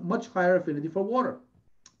have a much higher affinity for water.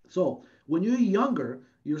 So when you're younger,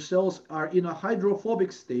 your cells are in a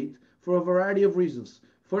hydrophobic state for a variety of reasons.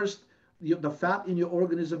 First, the fat in your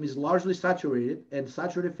organism is largely saturated, and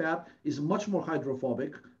saturated fat is much more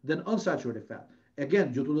hydrophobic than unsaturated fat.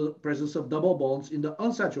 again, due to the presence of double bonds in the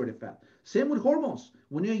unsaturated fat. Same with hormones.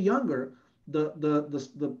 When you're younger,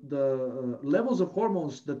 the levels of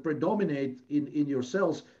hormones that predominate in your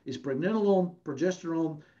cells is pregnenolone,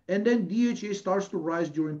 progesterone, and then DHA starts to rise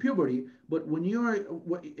during puberty. But when you're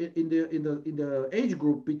in the age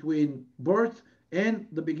group between birth and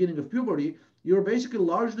the beginning of puberty, you're basically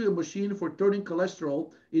largely a machine for turning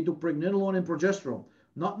cholesterol into pregnenolone and progesterone.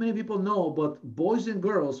 Not many people know, but boys and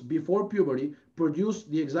girls before puberty produce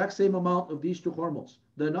the exact same amount of these two hormones.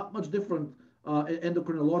 They're not much different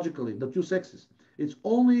endocrinologically, the two sexes. It's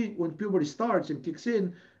only when puberty starts and kicks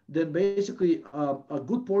in, then basically a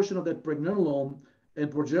good portion of that pregnenolone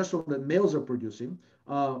and progesterone that males are producing,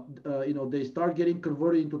 they start getting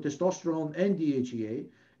converted into testosterone and DHEA.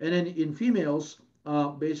 And then in females,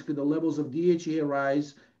 basically the levels of DHEA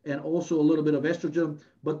rise and also a little bit of estrogen.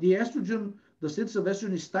 But the estrogen, the synthesis of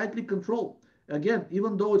estrogen is tightly controlled. Again,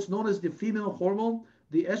 even though it's known as the female hormone,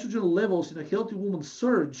 the estrogen levels in a healthy woman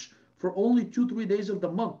surge for only 2-3 days of the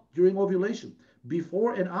month during ovulation.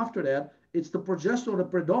 Before and after that, it's the progesterone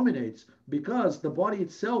that predominates because the body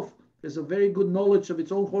itself has a very good knowledge of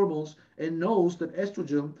its own hormones and knows that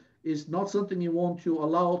estrogen is not something you want to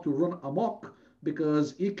allow to run amok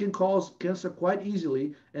because it can cause cancer quite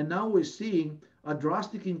easily. And now we're seeing a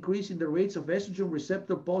drastic increase in the rates of estrogen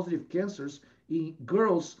receptor positive cancers in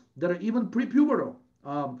girls that are even prepubertal.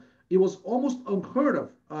 It was almost unheard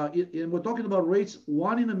of, and we're talking about rates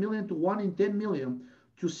 1 in a million to 1 in 10 million,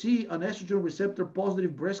 to see an estrogen receptor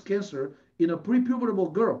positive breast cancer in a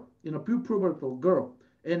prepubertal girl.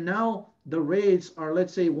 And now the rates are,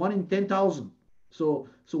 let's say, 1 in 10,000. So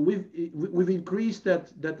we've increased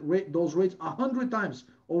that rate, those rates 100 times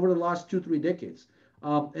over the last 2-3 decades.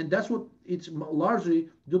 And that's what it's largely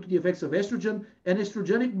due to the effects of estrogen and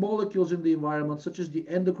estrogenic molecules in the environment, such as the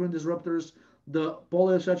endocrine disruptors, the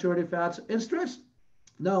polyunsaturated fats, and stress.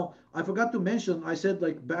 Now, I forgot to mention, I said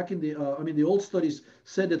like back in the old studies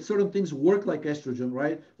said that certain things work like estrogen,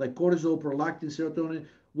 right? Like cortisol, prolactin, serotonin.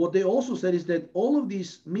 What they also said is that all of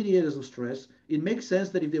these mediators of stress, it makes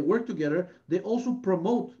sense that if they work together, they also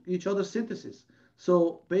promote each other's synthesis.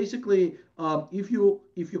 So basically, if your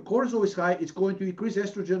cortisol is high, it's going to increase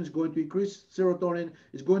estrogen, it's going to increase serotonin,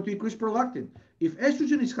 it's going to increase prolactin. If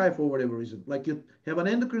estrogen is high for whatever reason, like you have an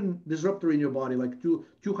endocrine disruptor in your body, like too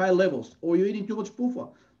high levels, or you're eating too much PUFA,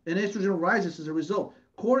 and estrogen rises as a result,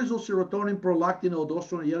 cortisol, serotonin, prolactin,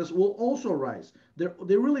 aldosterone, and others will also rise. They're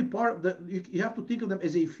really part of the. You have to think of them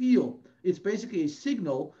as a field. It's basically a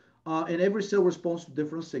signal, and every cell responds to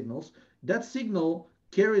different signals. That signal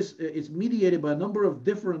carries it's mediated by a number of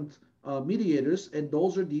different mediators, and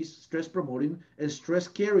those are these stress promoting and stress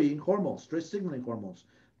carrying hormones, stress signaling hormones.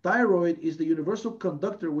 Thyroid is the universal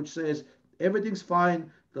conductor which says everything's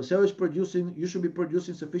fine, the cell is producing, you should be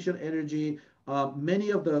producing sufficient energy.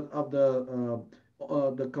 Many of the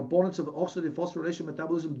components of the oxidative phosphorylation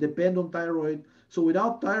metabolism depend on thyroid. So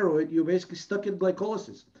without thyroid, you're basically stuck in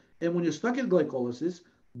glycolysis. And when you're stuck in glycolysis,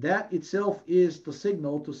 that itself is the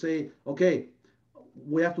signal to say, okay,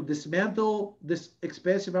 we have to dismantle this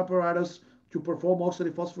expensive apparatus to perform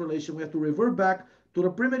oxidative phosphorylation. We have to revert back to the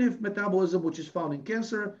primitive metabolism, which is found in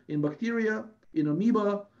cancer, in bacteria, in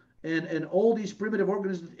amoeba, and all these primitive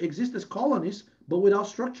organisms exist as colonies, but without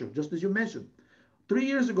structure, just as you mentioned. 3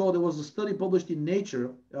 years ago, there was a study published in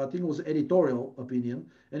Nature, I think it was editorial opinion,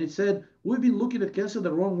 and it said, we've been looking at cancer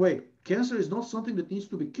the wrong way. Cancer is not something that needs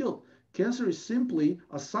to be killed. Cancer is simply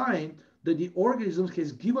a sign that the organism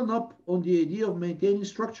has given up on the idea of maintaining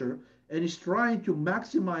structure and is trying to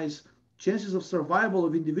maximize chances of survival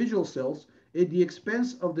of individual cells at the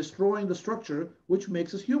expense of destroying the structure which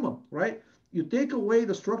makes us human, right? You take away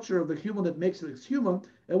the structure of the human that makes us human,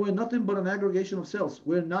 and we're nothing but an aggregation of cells.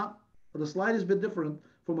 We're not the slightest bit different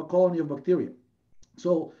from a colony of bacteria.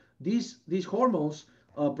 So these hormones,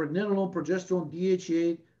 pregnenolone, progesterone,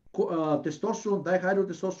 DHEA, testosterone,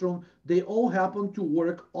 dihydrotestosterone, they all happen to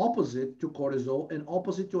work opposite to cortisol and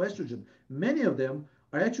opposite to estrogen. Many of them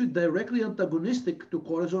are actually directly antagonistic to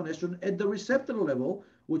cortisol and estrogen at the receptor level,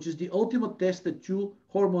 which is the ultimate test that two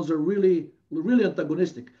hormones are really, really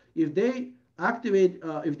antagonistic. If they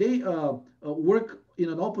work in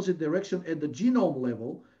an opposite direction at the genome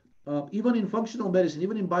level, even in functional medicine,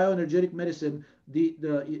 even in bioenergetic medicine,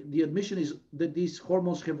 the admission is that these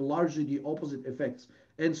hormones have largely the opposite effects.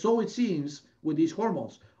 And so it seems with these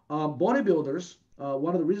hormones. Bodybuilders,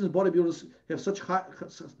 one of the reasons bodybuilders have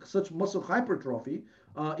such muscle hypertrophy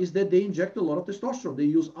is that they inject a lot of testosterone. They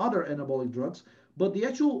use other anabolic drugs, but the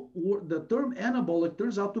term anabolic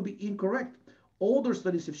turns out to be incorrect. Older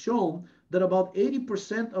studies have shown that about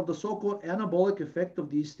 80% of the so-called anabolic effect of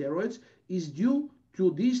these steroids is due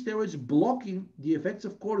to these steroids blocking the effects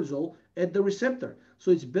of cortisol at the receptor.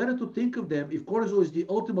 So it's better to think of them, if cortisol is the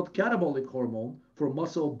ultimate catabolic hormone for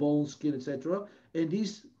muscle, bone, skin, etc., and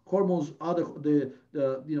these hormones, these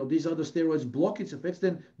other steroids block its effects,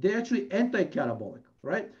 then they're actually anti-catabolic,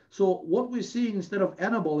 right? So what we're seeing, instead of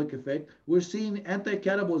anabolic effect, we're seeing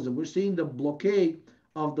anti-catabolism. We're seeing the blockade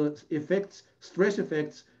of the effects, stress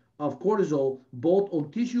effects of cortisol, both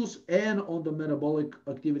on tissues and on the metabolic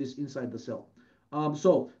activities inside the cell.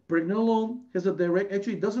 So pregnenolone has a direct,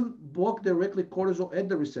 actually doesn't block directly cortisol at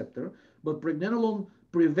the receptor, but pregnenolone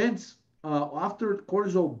prevents, after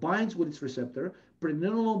cortisol binds with its receptor,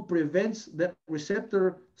 pregnenolone prevents that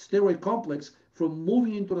receptor steroid complex from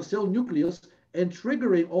moving into the cell nucleus and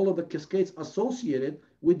triggering all of the cascades associated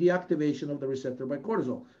with the activation of the receptor by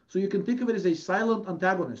cortisol. So you can think of it as a silent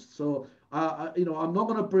antagonist. So I'm not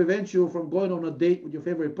going to prevent you from going on a date with your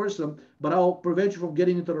favorite person, but I'll prevent you from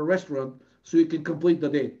getting into the restaurant so you can complete the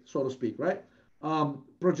date, so to speak, right?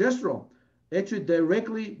 Progesterone actually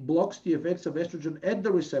directly blocks the effects of estrogen at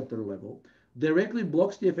the receptor level, directly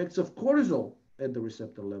blocks the effects of cortisol at the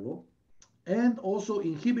receptor level, and also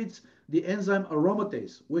inhibits the enzyme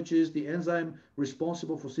aromatase, which is the enzyme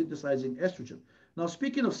responsible for synthesizing estrogen. Now,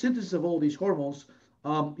 speaking of synthesis of all these hormones,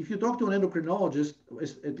 if you talk to an endocrinologist,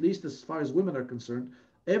 at least as far as women are concerned,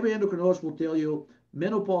 every endocrinologist will tell you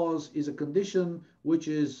menopause is a condition which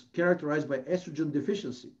is characterized by estrogen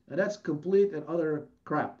deficiency. And that's complete and utter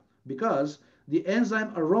crap, because the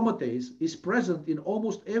enzyme aromatase is present in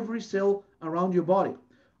almost every cell around your body.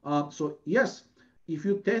 So yes, if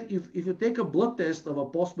you take a blood test of a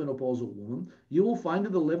postmenopausal woman, you will find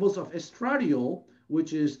that the levels of estradiol,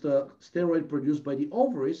 which is the steroid produced by the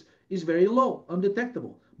ovaries, is very low,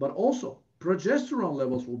 undetectable. But also progesterone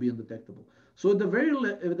levels will be undetectable. So at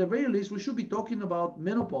the very least, we should be talking about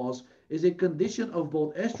menopause as a condition of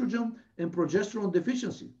both estrogen and progesterone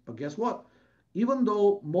deficiency. But guess what? Even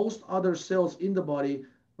though most other cells in the body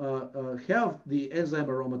have the enzyme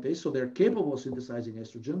aromatase, so they're capable of synthesizing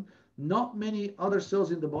estrogen, not many other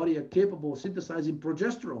cells in the body are capable of synthesizing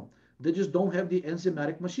progesterone. They just don't have the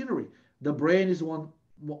enzymatic machinery. The brain is one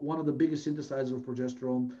of the biggest synthesizers of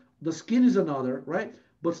progesterone. The skin is another, right?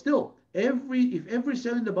 But still, if every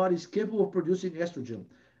cell in the body is capable of producing estrogen,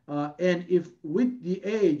 and if with the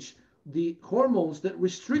age the hormones that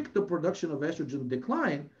restrict the production of estrogen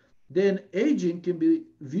decline, then aging can be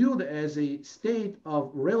viewed as a state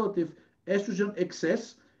of relative estrogen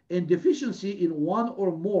excess and deficiency in one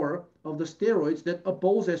or more of the steroids that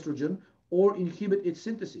oppose estrogen or inhibit its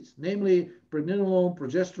synthesis, namely pregnenolone,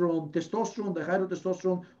 progesterone, testosterone,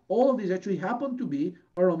 dihydrotestosterone. All of these actually happen to be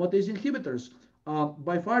aromatase inhibitors.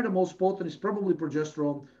 By far the most potent is probably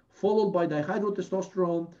progesterone, followed by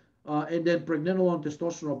dihydrotestosterone, and then pregnenolone and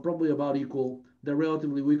testosterone are probably about equal. They're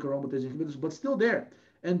relatively weak aromatase inhibitors, but still there.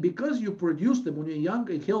 And because you produce them when you're young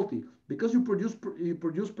and healthy, because you produce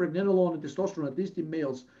pregnenolone and testosterone, at least in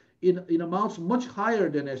males, in amounts much higher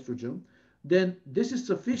than estrogen, then this is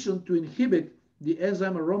sufficient to inhibit the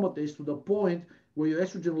enzyme aromatase to the point where your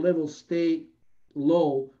estrogen levels stay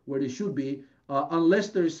low where they should be, unless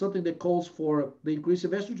there is something that calls for the increase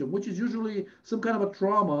of estrogen, which is usually some kind of a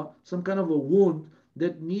trauma, some kind of a wound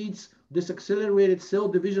that needs this accelerated cell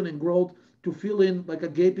division and growth to fill in like a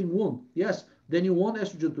gaping wound. Yes, then you want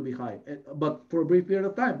estrogen to be high, but for a brief period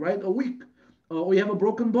of time, right? A week. Or you have a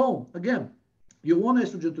broken bone. Again, you want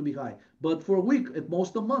estrogen to be high, but for a week, at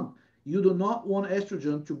most a month. You do not want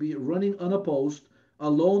estrogen to be running unopposed,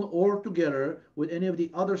 alone or together with any of the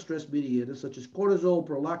other stress mediators such as cortisol,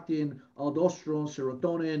 prolactin, aldosterone,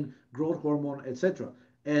 serotonin, growth hormone, etc.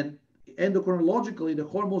 And endocrinologically, the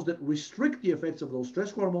hormones that restrict the effects of those stress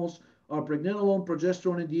hormones are pregnenolone,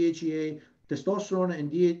 progesterone, and DHEA, testosterone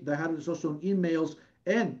and dihydrotestosterone in males.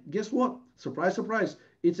 And guess what? Surprise, surprise.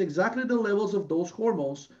 It's exactly the levels of those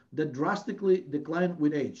hormones that drastically decline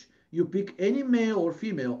with age. You pick any male or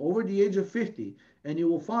female over the age of 50, and you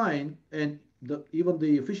will find, and even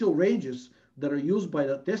the official ranges that are used by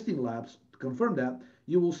the testing labs to confirm that,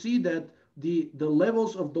 you will see that the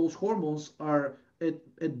levels of those hormones are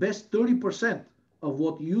at best 30% of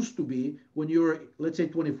what used to be when you were, let's say,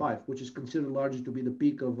 25, which is considered largely to be the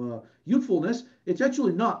peak of youthfulness. It's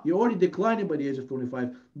actually not. You're already declining by the age of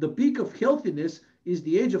 25. The peak of healthiness is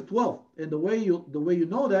the age of 12. And the way you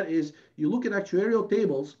know that is you look at actuarial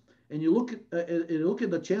tables and you look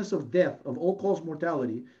at the chance of death, of all-cause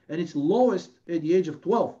mortality, and it's lowest at the age of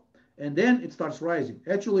 12. And then it starts rising.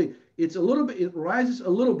 Actually, it rises a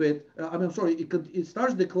little bit. It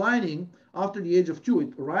starts declining after the age of 2.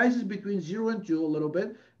 It rises between 0 and 2 a little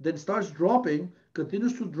bit, then starts dropping,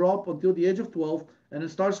 continues to drop until the age of 12, and it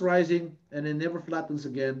starts rising, and it never flattens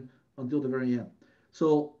again until the very end.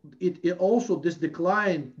 So it also, this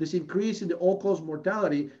decline, this increase in the all-cause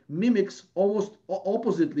mortality mimics almost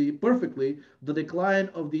oppositely, perfectly, the decline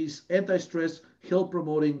of these anti-stress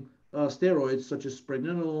health-promoting steroids such as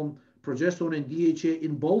pregnenolone, progesterone, and DHA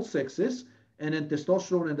in both sexes, and then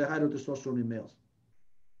testosterone and dihydrotestosterone in males.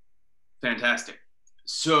 Fantastic.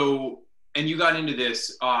 So, and you got into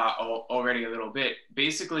this already a little bit.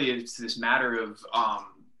 Basically, it's this matter of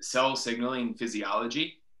cell signaling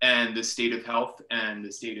physiology and the state of health and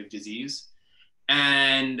the state of disease.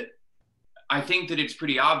 And I think that it's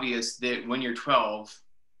pretty obvious that when you're 12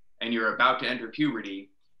 and you're about to enter puberty,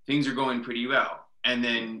 things are going pretty well. And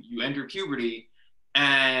then you enter puberty,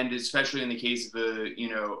 and especially in the case of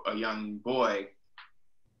a young boy,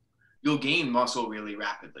 you'll gain muscle really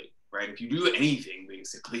rapidly, right? If you do anything,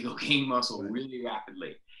 basically, you'll gain muscle really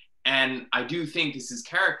rapidly. And I do think this is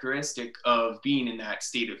characteristic of being in that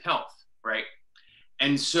state of health, right?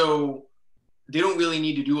 And so they don't really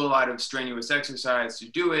need to do a lot of strenuous exercise to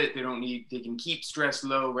do it. They can keep stress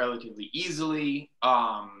low relatively easily.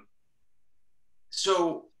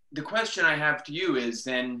 So the question I have to you is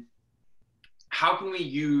then, how can we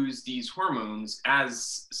use these hormones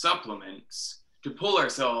as supplements to pull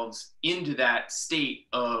ourselves into that state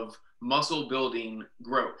of muscle building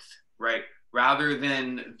growth, right? Rather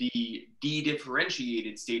than the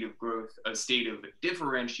de-differentiated state of growth, a state of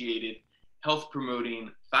differentiated, health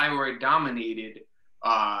promoting, thyroid dominated,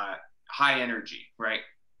 high energy, right?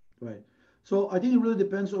 Right. So I think it really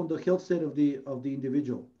depends on the health state of the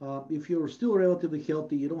individual. If you're still relatively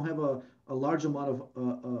healthy, you don't have a large amount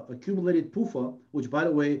of accumulated PUFA, which, by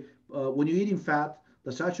the way, when you're eating fat,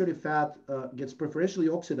 the saturated fat gets preferentially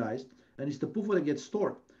oxidized, and it's the PUFA that gets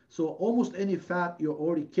stored. So almost any fat you're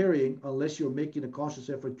already carrying, unless you're making a conscious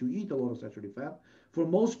effort to eat a lot of saturated fat, for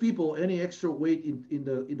most people, any extra weight in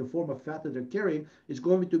the form of fat that they're carrying is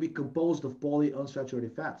going to be composed of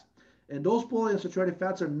polyunsaturated fats. And those polyunsaturated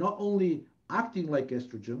fats are not only acting like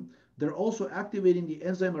estrogen, they're also activating the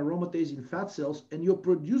enzyme aromatase in fat cells, and you're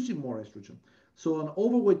producing more estrogen. So an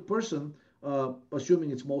overweight person,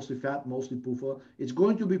 assuming it's mostly fat, mostly PUFA, it's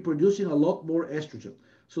going to be producing a lot more estrogen.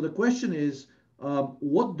 So the question is,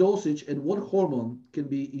 what dosage and what hormone can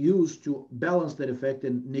be used to balance that effect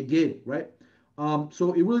and negate it, right?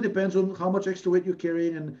 So it really depends on how much extra weight you're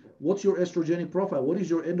carrying and what's your estrogenic profile. What is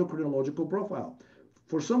your endocrinological profile?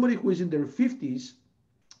 For somebody who is in their 50s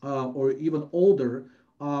or even older,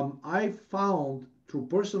 I found through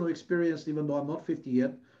personal experience, even though I'm not 50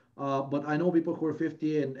 yet, but I know people who are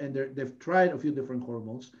 50 and they've tried a few different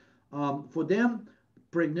hormones. For them,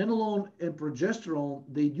 pregnenolone and progesterone,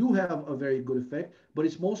 they do have a very good effect, but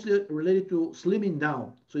it's mostly related to slimming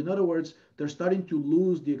down. So in other words, they're starting to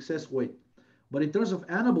lose the excess weight. But in terms of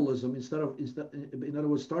anabolism, in other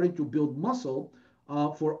words, starting to build muscle,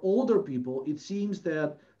 for older people, it seems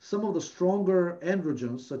that some of the stronger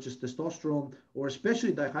androgens, such as testosterone or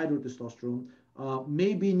especially dihydrotestosterone,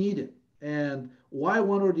 may be needed. And why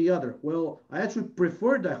one or the other? Well, I actually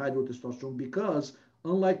prefer dihydrotestosterone because,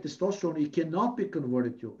 unlike testosterone, it cannot be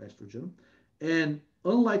converted to estrogen. And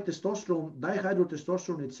unlike testosterone,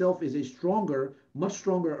 dihydrotestosterone itself is a much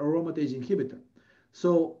stronger aromatase inhibitor.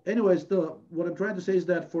 So, anyways, what I'm trying to say is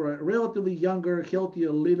that for a relatively younger, healthier,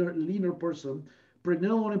 leaner person,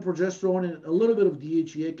 pregnenolone and progesterone and a little bit of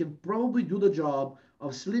DHEA can probably do the job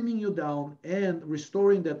of slimming you down and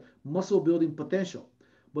restoring that muscle building potential.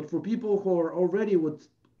 But for people who are already with,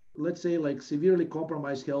 let's say, like severely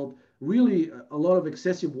compromised health, really a lot of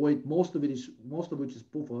excessive weight, most of which is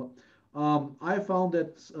PUFA, I found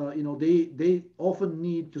that they often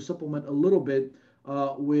need to supplement a little bit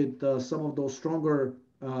with some of those stronger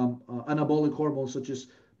anabolic hormones such as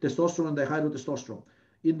testosterone and dihydrotestosterone.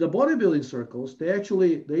 In the bodybuilding circles, they're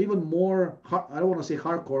even more, I don't want to say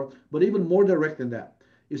hardcore, but even more direct than that.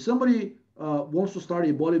 If somebody wants to start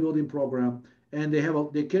a bodybuilding program and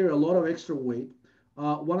they carry a lot of extra weight,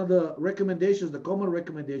 one of the common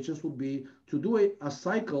recommendations would be to do a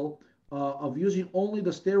cycle of using only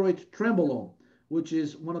the steroid trembolone, which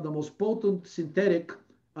is one of the most potent synthetic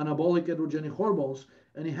anabolic androgenic hormones,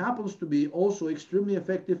 and it happens to be also extremely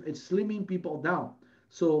effective at slimming people down.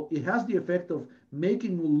 So it has the effect of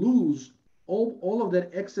making you lose all of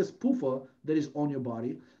that excess PUFA that is on your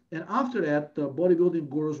body. And after that, the bodybuilding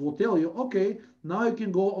gurus will tell you, okay, now you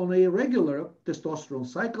can go on a regular testosterone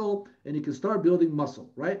cycle and you can start building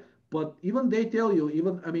muscle, right? But even they tell you,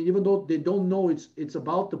 even though they don't know it's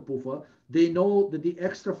about the PUFA, they know that the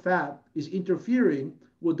extra fat is interfering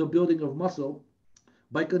with the building of muscle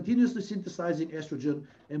by continuously synthesizing estrogen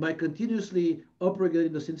and by continuously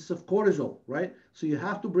upregulating the synthesis of cortisol, right? So you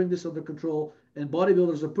have to bring this under control. And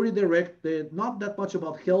bodybuilders are pretty direct. They're not that much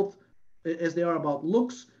about health as they are about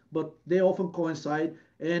looks, but they often coincide,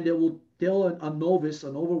 and they will tell a novice,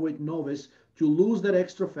 an overweight novice, to lose that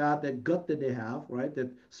extra fat, that gut that they have, right,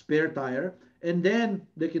 that spare tire, and then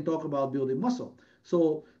they can talk about building muscle. I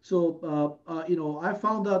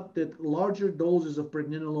found out that larger doses of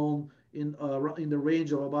pregnenolone in the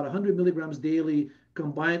range of about 100 milligrams daily,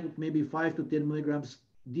 combined with maybe 5 to 10 milligrams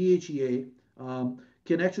DHEA,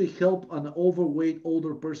 can actually help an overweight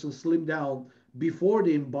older person slim down before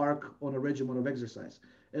they embark on a regimen of exercise.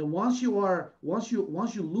 And once you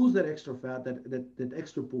lose that extra fat, that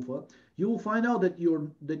extra PUFA, you will find out that your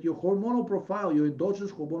hormonal profile, your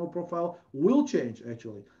endogenous hormonal profile, will change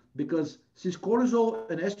actually, because since cortisol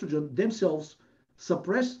and estrogen themselves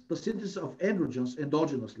suppress the synthesis of androgens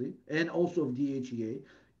endogenously and also of DHEA.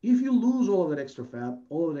 If you lose all of that extra fat,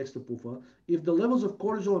 all of that extra PUFA, if the levels of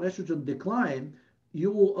cortisol and estrogen decline,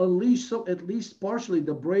 you will unleash at least partially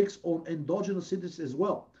the brakes on endogenous synthesis as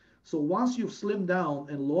well. So once you've slimmed down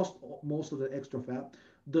and lost most of the extra fat,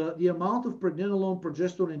 the amount of pregnenolone,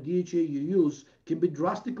 progesterone, and DHA you use can be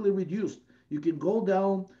drastically reduced. You can go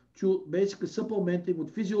down to basically supplementing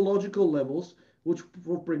with physiological levels, which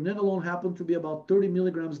for pregnenolone happen to be about 30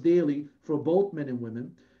 milligrams daily for both men and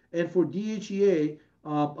women. And for DHEA,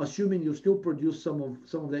 assuming you still produce some of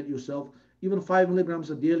that yourself, even 5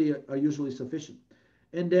 milligrams a daily are usually sufficient.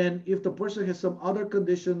 And then if the person has some other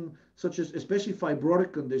condition, such as especially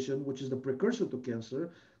fibrotic condition, which is the precursor to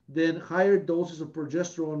cancer, then higher doses of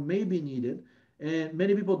progesterone may be needed. And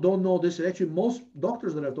many people don't know this. Actually, most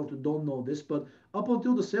doctors that I've talked to don't know this. But up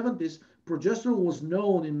until the 70s, progesterone was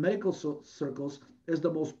known in medical circles as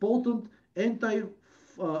the most potent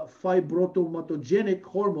anti-fibrotomatogenic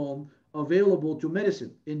hormone available to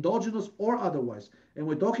medicine, endogenous or otherwise. And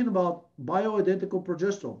we're talking about bioidentical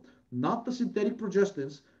progesterone, not the synthetic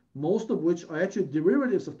progestins, most of which are actually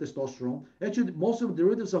derivatives of testosterone, actually most of them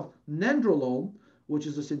derivatives of nandrolone, which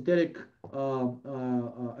is a synthetic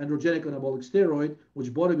androgenic anabolic steroid,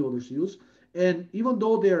 which bodybuilders use. And even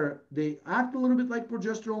though they act a little bit like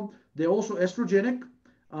progesterone, they're also estrogenic,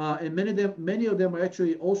 and many of them are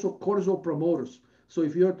actually also cortisol promoters. So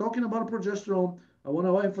if you're talking about progesterone, I want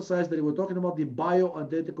to emphasize that we're talking about the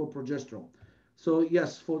bioidentical progesterone. So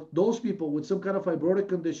yes, for those people with some kind of fibrotic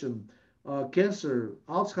condition, cancer,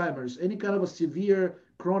 Alzheimer's, any kind of a severe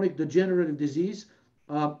chronic degenerative disease,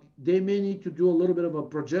 they may need to do a little bit of a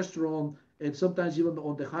progesterone, and sometimes even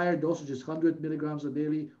on the higher dosages, 100 milligrams a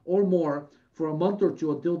daily or more, for a month or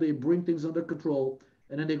two until they bring things under control,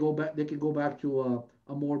 and then they can go back to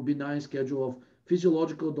a more benign schedule of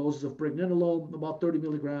physiological doses of pregnenolone, about 30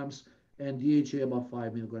 milligrams, and DHA, about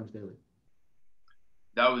 5 milligrams daily.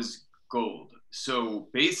 That was gold. So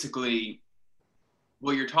basically,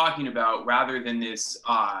 what you're talking about, rather than this,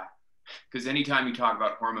 because anytime you talk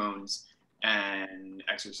about hormones and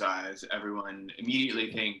exercise, everyone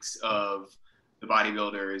immediately thinks of the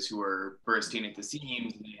bodybuilders who are bursting at the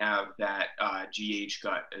seams and they have that GH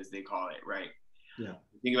gut, as they call it, right? Yeah.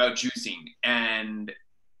 Think about juicing and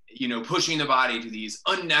pushing the body to these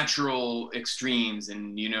unnatural extremes,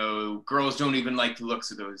 and girls don't even like the looks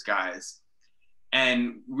of those guys.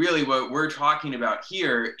 And really what we're talking about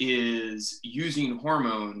here is using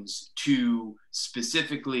hormones to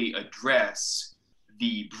specifically address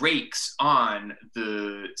the brakes on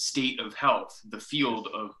the state of health, the field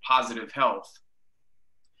of positive health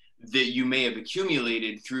that you may have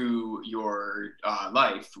accumulated through your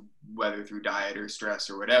life, whether through diet or stress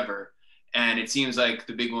or whatever. And it seems like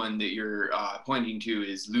the big one that you're pointing to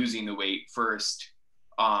is losing the weight first.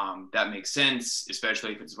 That makes sense,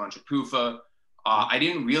 especially if it's a bunch of PUFA. I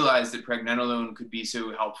didn't realize that pregnenolone could be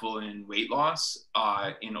so helpful in weight loss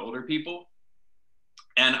in older people.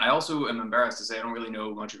 And I also am embarrassed to say I don't really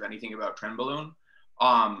know much of anything about trenbolone.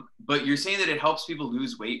 But you're saying that it helps people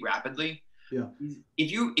lose weight rapidly. Yeah.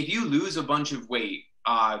 If you lose a bunch of weight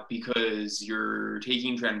because you're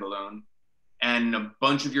taking trenbolone and a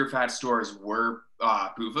bunch of your fat stores were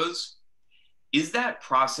PUFAs, is that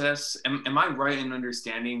process, am I right in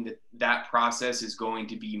understanding that that process is going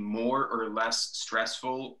to be more or less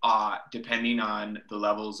stressful depending on the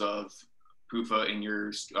levels of PUFA in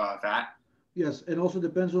your fat? Yes, and also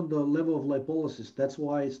depends on the level of lipolysis. That's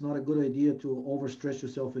why it's not a good idea to overstretch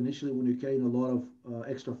yourself initially when you're carrying a lot of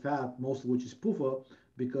extra fat, most of which is PUFA,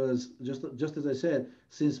 because just as I said,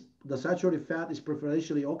 since the saturated fat is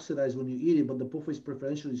preferentially oxidized when you eat it, but the PUFA is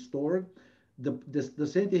preferentially stored, the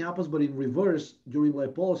same thing happens, but in reverse during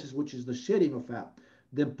lipolysis, which is the shedding of fat.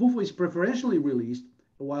 Then PUFA is preferentially released,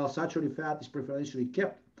 while saturated fat is preferentially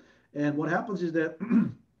kept. And what happens is that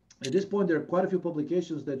at this point, there are quite a few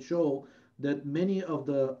publications that show that many of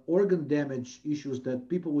the organ damage issues that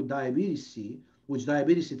people with diabetes see, which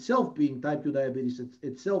diabetes itself being type 2 diabetes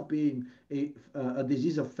itself being a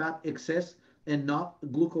disease of fat excess and not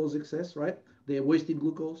glucose excess, right? They're wasting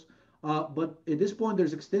glucose. But at this point,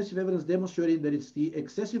 there's extensive evidence demonstrating that it's the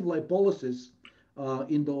excessive lipolysis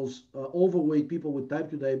in those overweight people with type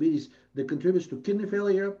 2 diabetes that contributes to kidney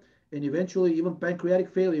failure and eventually even pancreatic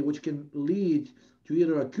failure, which can lead to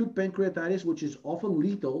either acute pancreatitis, which is often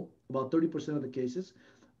lethal, about 30% of the cases.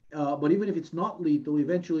 But even if it's not lethal,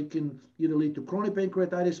 eventually it can either lead to chronic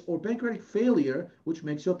pancreatitis or pancreatic failure, which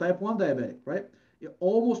makes you a type 1 diabetic, right?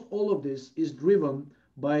 Almost all of this is driven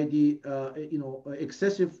by the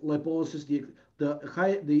excessive lipolysis,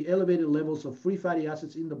 the elevated levels of free fatty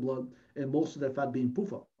acids in the blood, and most of that fat being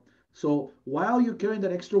PUFA. So while you're carrying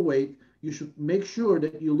that extra weight, you should make sure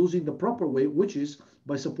that you're losing the proper weight, which is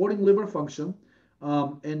by supporting liver function,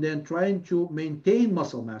 and then trying to maintain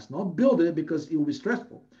muscle mass, not build it because it will be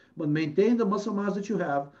stressful, but maintain the muscle mass that you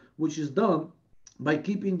have, which is done by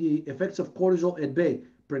keeping the effects of cortisol at bay.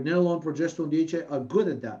 Pregnenolone, progesterone, DHA are good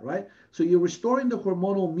at that, right? So you're restoring the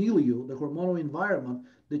hormonal milieu, the hormonal environment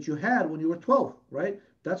that you had when you were 12, right?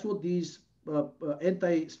 That's what these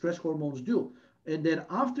anti-stress hormones do. And then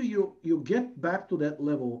after you get back to that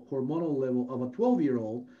level, hormonal level of a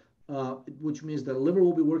 12-year-old, which means the liver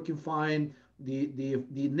will be working fine,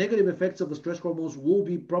 the negative effects of the stress hormones will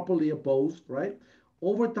be properly opposed, right?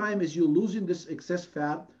 Over time, as you're losing this excess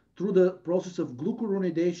fat through the process of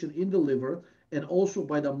glucuronidation in the liver and also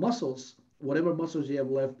by the muscles, whatever muscles you have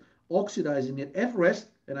left, oxidizing it at rest,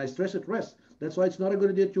 and I stress at rest. That's why it's not a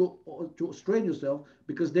good idea to strain yourself,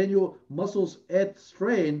 because then your muscles at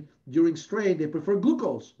strain, during strain, they prefer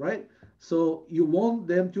glucose, right? So you want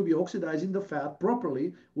them to be oxidizing the fat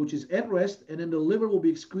properly, which is at rest, and then the liver will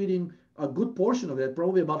be excreting a good portion of that,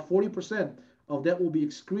 probably about 40% of that will be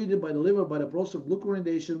excreted by the liver by the process of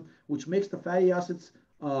glucuronidation, which makes the fatty acids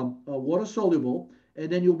water soluble, and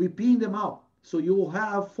then you'll be peeing them out. So you will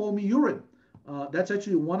have foamy urine. That's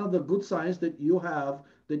actually one of the good signs that you have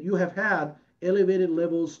had elevated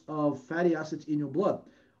levels of fatty acids in your blood.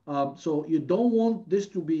 So you don't want this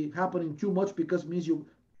to be happening too much, because it means you're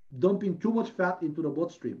dumping too much fat into the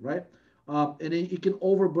bloodstream, right? And then it can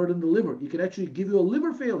overburden the liver. It can actually give you a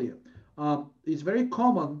liver failure. It's very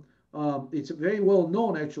common. It's very well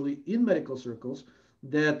known actually in medical circles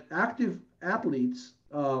that active athletes,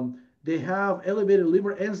 they have elevated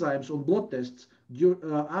liver enzymes on blood tests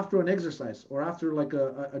after an exercise or after like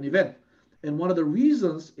an event. And one of the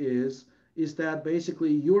reasons is that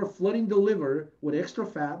basically you're flooding the liver with extra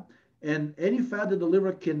fat, and any fat that the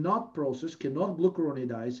liver cannot process, cannot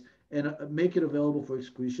glucuronidize and make it available for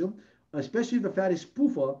excretion, especially if the fat is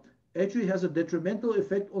PUFA, actually has a detrimental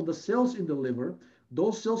effect on the cells in the liver.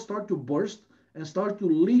 Those cells start to burst and start to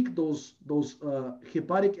leak those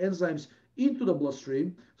hepatic enzymes into the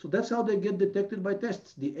bloodstream. So that's how they get detected by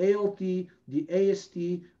tests. The ALT, the AST,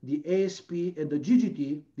 the ASP, and the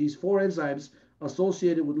GGT, these four enzymes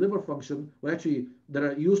associated with liver function, well, actually that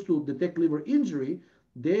are used to detect liver injury,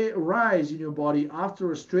 they rise in your body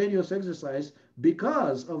after a strenuous exercise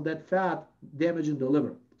because of that fat damaging the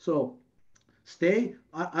liver. So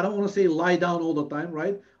I don't want to say lie down all the time,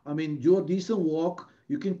 right? I mean, do a decent walk.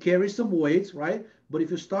 You can carry some weights, right? But if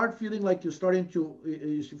you start feeling like you're starting to,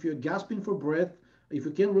 if you're gasping for breath, if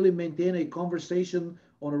you can't really maintain a conversation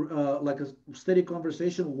on like a steady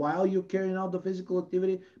conversation while you're carrying out the physical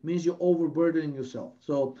activity, means you're overburdening yourself.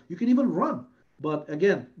 So you can even run. But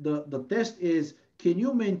again, the test is, can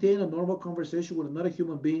you maintain a normal conversation with another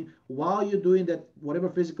human being while you're doing that, whatever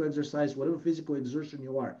physical exercise, whatever physical exertion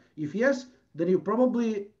you are? If yes, then you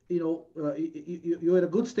probably, you're at a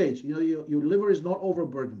good stage. Your liver is not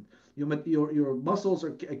overburdened. Your muscles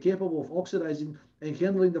are capable of oxidizing and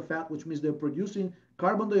handling the fat, which means they're producing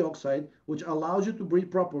carbon dioxide, which allows you to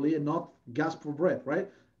breathe properly and not gasp for breath, right?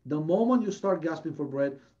 The moment you start gasping for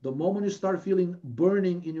breath, the moment you start feeling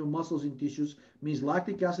burning in your muscles and tissues, means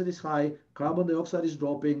lactic acid is high, carbon dioxide is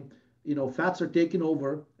dropping, fats are taking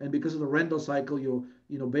over, and because of the Rendell cycle,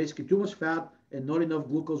 basically too much fat and not enough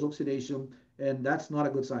glucose oxidation, and that's not a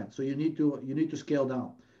good sign. So you need to scale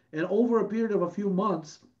down. And over a period of a few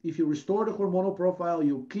months, if you restore the hormonal profile,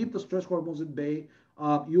 you keep the stress hormones at bay,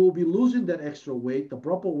 you will be losing that extra weight the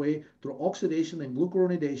proper way through oxidation and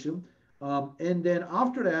glucuronidation. And then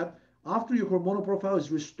after that, after your hormonal profile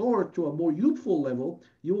is restored to a more youthful level,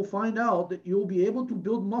 you will find out that you will be able to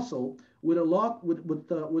build muscle with a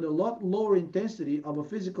lot lower intensity of a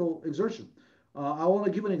physical exertion. I want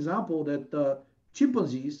to give an example that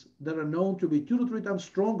chimpanzees that are known to be 2 to 3 times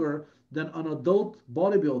stronger than an adult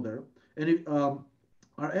bodybuilder, and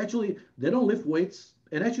are actually, they don't lift weights,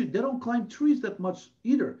 and actually they don't climb trees that much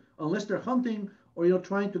either, unless they're hunting or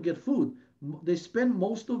trying to get food. They spend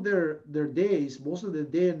most of their days, most of their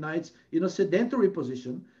day and nights in a sedentary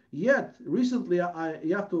position. Yet recently,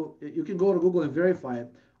 you can go to Google and verify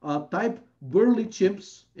it. Type burly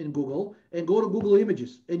chimps in Google and go to Google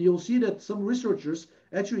Images, and you'll see that some researchers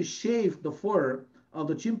actually shaved the fur of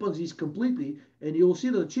the chimpanzees completely, and you'll see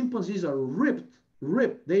that the chimpanzees are ripped.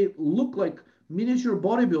 They look like miniature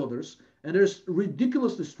bodybuilders, and they're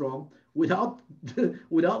ridiculously strong without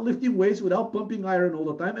without lifting weights, without pumping iron all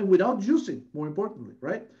the time, and without juicing. More importantly,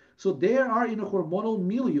 right? So they are in a hormonal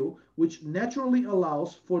milieu which naturally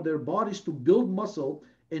allows for their bodies to build muscle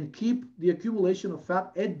and keep the accumulation of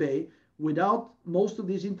fat at bay without most of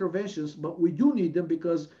these interventions. But we do need them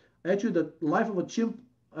because actually the life of a chimp,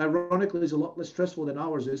 ironically, is a lot less stressful than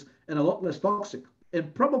ours is, and a lot less toxic,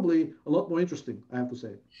 and probably a lot more interesting, I have to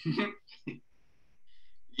say.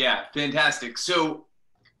 Yeah, fantastic. So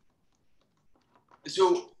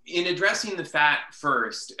in addressing the fat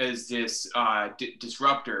first as this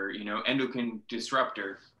disruptor, endocrine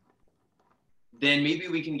disruptor, then maybe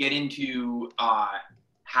we can get into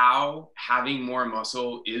how having more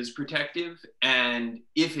muscle is protective, and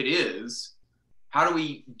if it is, how do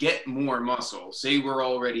we get more muscle? Say we're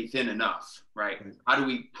already thin enough, right? How do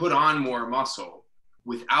we put on more muscle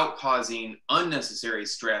without causing unnecessary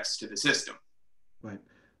stress to the system? Right.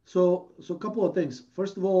 So a couple of things.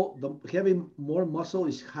 First of all, having more muscle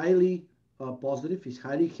is highly positive, is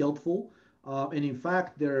highly helpful. And in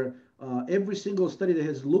fact, every single study that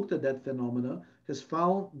has looked at that phenomena has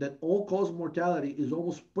found that all-cause mortality is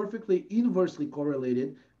almost perfectly inversely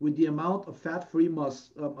correlated with the amount of fat-free mass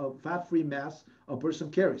a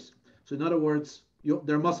person carries. So in other words,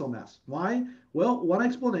 their muscle mass. Why? Well, one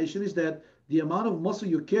explanation is that the amount of muscle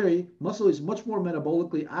you carry, muscle is much more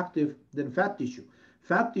metabolically active than fat tissue.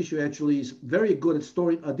 Fat tissue actually is very good at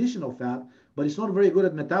storing additional fat, but it's not very good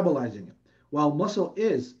at metabolizing it. While muscle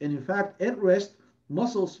is, and in fact, at rest,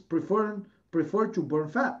 muscles prefer to burn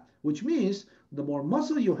fat, which means the more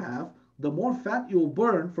muscle you have, the more fat you'll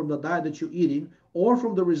burn from the diet that you're eating or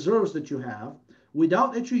from the reserves that you have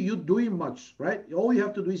without actually you doing much, right? All you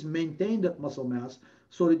have to do is maintain that muscle mass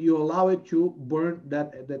so that you allow it to burn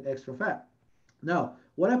that extra fat. Now,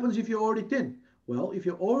 what happens if you're already thin? Well, if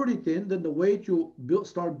you're already thin, then the way to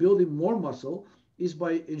start building more muscle is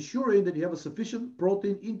by ensuring that you have a sufficient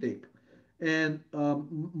protein intake. And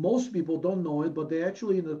most people don't know it, but they're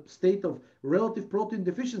actually in a state of relative protein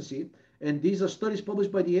deficiency. And these are studies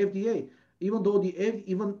published by the FDA. Even though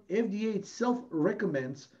even FDA itself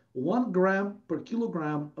recommends 1 gram per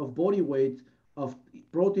kilogram of body weight of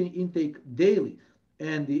protein intake daily.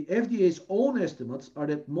 And the FDA's own estimates are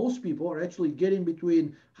that most people are actually getting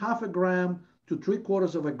between half a gram to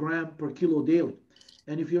 3/4 of a gram per kilo daily.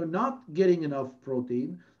 And if you're not getting enough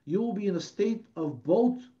protein, you will be in a state of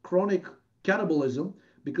both chronic catabolism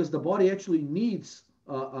because the body actually needs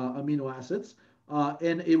amino acids,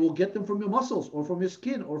 and it will get them from your muscles or from your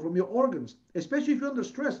skin or from your organs, especially if you're under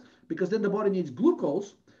stress, because then the body needs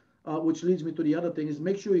glucose, which leads me to the other thing is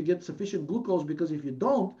make sure you get sufficient glucose, because if you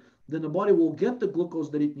don't, then the body will get the glucose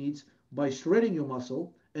that it needs by shredding your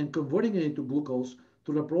muscle and converting it into glucose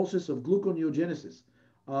through the process of gluconeogenesis.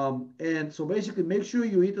 And so basically make sure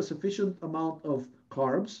you eat a sufficient amount of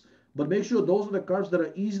carbs, but make sure those are the carbs that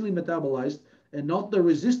are easily metabolized and not the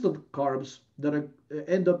resistant carbs that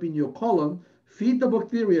end up in your colon, feed the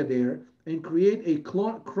bacteria there, and create a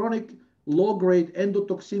chronic low-grade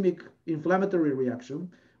endotoxemic inflammatory reaction,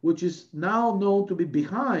 which is now known to be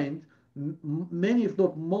behind many, if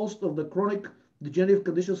not most, of the chronic degenerative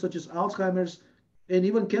conditions such as Alzheimer's and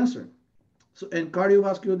even cancer. So, and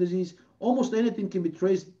cardiovascular disease, almost anything can be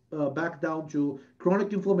traced back down to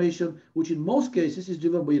chronic inflammation, which in most cases is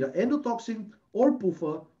driven by either endotoxin or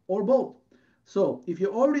PUFA or both. So if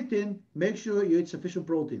you're already thin, make sure you eat sufficient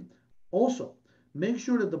protein. Also, make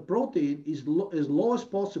sure that the protein is as low as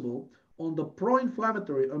possible on the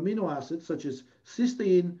pro-inflammatory amino acids such as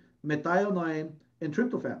cysteine, methionine, and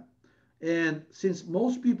tryptophan. And since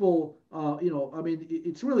most people, I mean,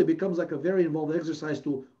 it's really becomes like a very involved exercise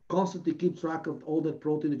to constantly keep track of all that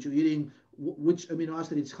protein that you're eating, which amino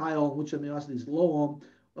acid it's high on, which amino acid is low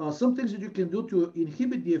on. Some things that you can do to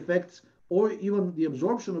inhibit the effects or even the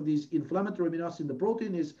absorption of these inflammatory amino acids in the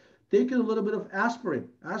protein is taking a little bit of aspirin.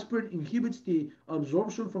 Aspirin inhibits the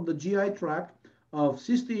absorption from the GI tract of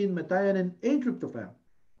cysteine, methionine, and tryptophan.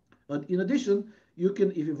 In addition, you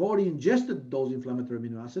can, if you've already ingested those inflammatory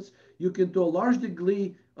amino acids, you can to a large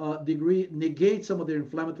degree negate some of their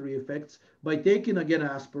inflammatory effects by taking again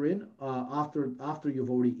aspirin after you've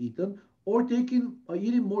already eaten, or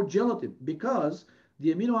eating more gelatin, because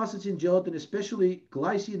the amino acids in gelatin, especially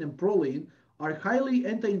glycine and proline, are highly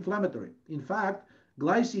anti-inflammatory. In fact,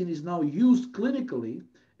 glycine is now used clinically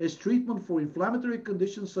as treatment for inflammatory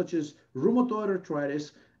conditions such as rheumatoid arthritis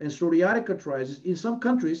and psoriatic arthritis in some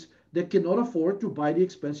countries that cannot afford to buy the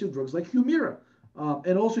expensive drugs like Humira.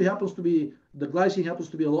 And also, it happens to be the glycine happens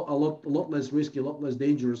to be a lot less risky, a lot less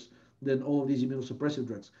dangerous than all of these immunosuppressive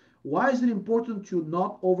drugs. Why is it important to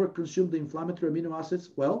not overconsume the inflammatory amino acids?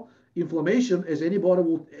 Well, inflammation, as any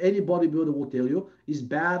bodybuilder will tell you, is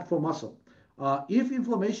bad for muscle. If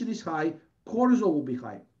inflammation is high, cortisol will be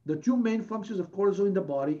high. The two main functions of cortisol in the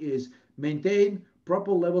body is maintain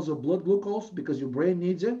proper levels of blood glucose because your brain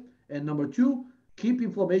needs it, and number two, keep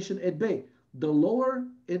inflammation at bay. The lower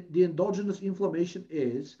the endogenous inflammation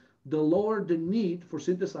is, the lower the need for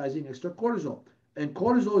synthesizing extra cortisol. And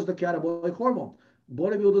cortisol is the catabolic hormone.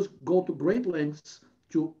 Bodybuilders go to great lengths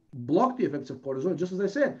to block the effects of cortisol. Just as I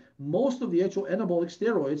said, most of the actual anabolic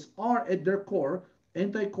steroids are at their core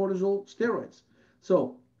anti-cortisol steroids.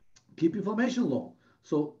 So keep inflammation low.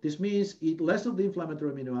 So this means eat less of the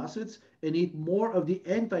inflammatory amino acids and eat more of the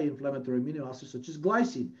anti-inflammatory amino acids such as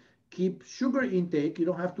glycine. Keep sugar intake. You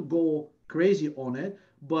don't have to go crazy on it,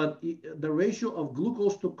 but the ratio of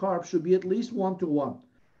glucose to carbs should be at least 1 to 1.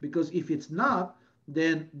 Because if it's not,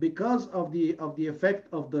 then because of the effect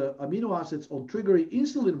of the amino acids on triggering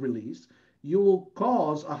insulin release, you will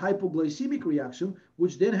cause a hypoglycemic reaction,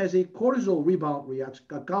 which then has a cortisol rebound reaction,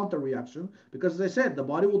 a counter reaction, because as I said, the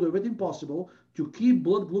body will do everything possible to keep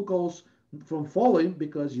blood glucose from falling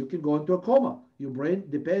because you can go into a coma. Your brain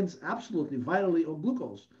depends absolutely vitally on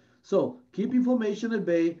glucose. So keep inflammation at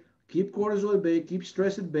bay, keep cortisol at bay, keep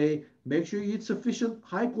stress at bay, make sure you eat sufficient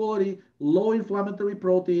high quality, low inflammatory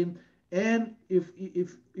protein. And if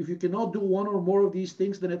you cannot do one or more of these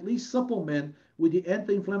things, then at least supplement with the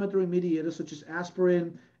anti-inflammatory mediators such as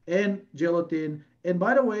aspirin and gelatin. And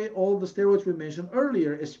by the way, all the steroids we mentioned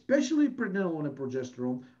earlier, especially pregnenolone and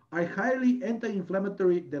progesterone, are highly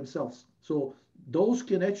anti-inflammatory themselves. So those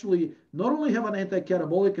can actually not only have an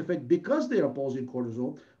anti-catabolic effect because they're opposing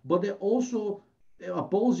cortisol, but they're also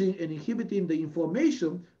opposing and inhibiting the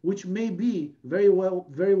inflammation, which may be very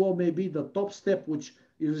well may be the top step, which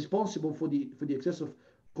is responsible for the excessive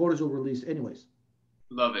cortisol release anyways.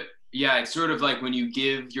 Love it. Yeah, it's sort of like when you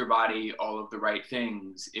give your body all of the right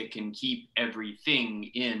things, it can keep everything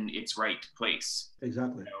in its right place.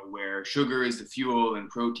 Exactly. Where sugar is the fuel and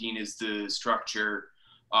protein is the structure.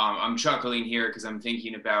 I'm chuckling here because I'm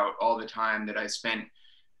thinking about all the time that I spent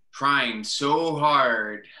trying so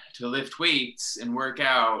hard to lift weights and work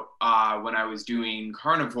out when I was doing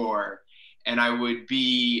carnivore, and I would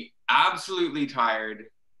be absolutely tired.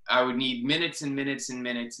 I would need minutes and minutes and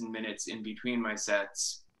minutes and minutes in between my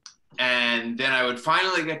sets. And then I would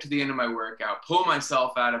finally get to the end of my workout, pull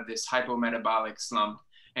myself out of this hypometabolic slump,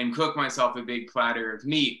 and cook myself a big platter of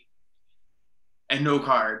meat and no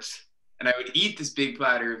carbs. And I would eat this big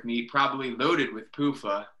platter of meat, probably loaded with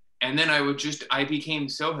PUFA. And then I became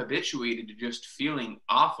so habituated to just feeling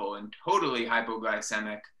awful and totally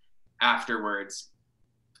hypoglycemic afterwards.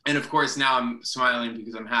 And of course, now I'm smiling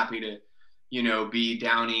because I'm happy to, be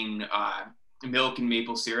downing milk and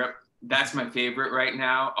maple syrup. That's my favorite right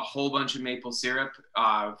now. A whole bunch of maple syrup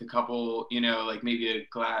with a couple, like maybe a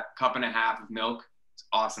cup and a half of milk. It's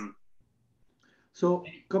awesome. So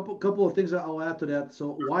couple of things that I'll add to that.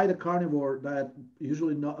 So why the carnivore diet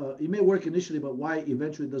usually not, it may work initially, but why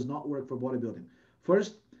eventually does not work for bodybuilding?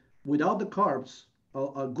 First, without the carbs,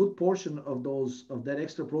 a good portion of that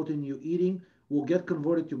extra protein you're eating will get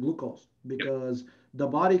converted to glucose because the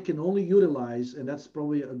body can only utilize, and that's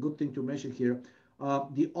probably a good thing to mention here,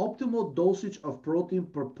 the optimal dosage of protein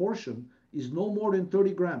per portion is no more than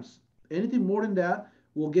 30 grams. Anything more than that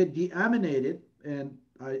will get deaminated, and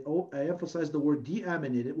I emphasize the word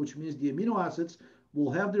deaminated, which means the amino acids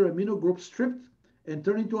will have their amino group stripped and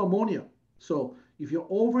turn into ammonia. So if you're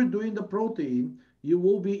overdoing the protein, you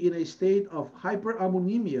will be in a state of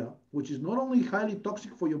hyperammonemia, which is not only highly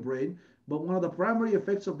toxic for your brain, but one of the primary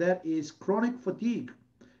effects of that is chronic fatigue.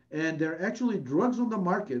 And there are actually drugs on the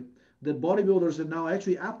market that bodybuilders and now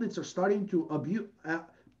actually athletes are starting to abuse,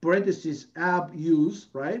 parentheses, abuse,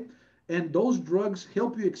 right? And those drugs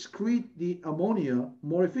help you excrete the ammonia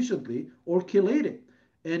more efficiently or chelate it.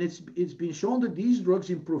 And it's been shown that these drugs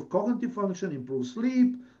improve cognitive function, improve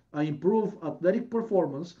sleep, improve athletic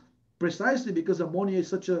performance, precisely because ammonia is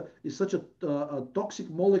such a toxic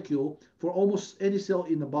molecule for almost any cell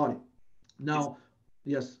in the body. Now,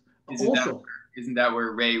 yes. Isn't Also, isn't that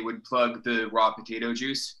where Ray would plug the raw potato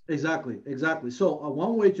juice? exactly. So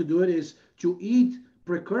one way to do it is to eat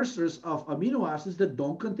precursors of amino acids that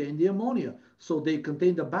don't contain the ammonia. So they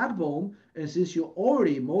contain the backbone, and since you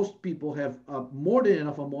already, most people have more than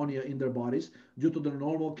enough ammonia in their bodies due to the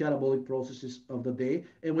normal catabolic processes of the day,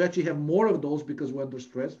 and we actually have more of those because we're under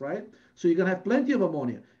stress, right? So you're gonna have plenty of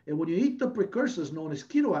ammonia. And when you eat the precursors known as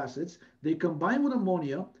keto acids, they combine with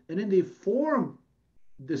ammonia and then they form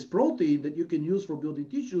this protein that you can use for building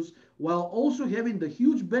tissues while also having the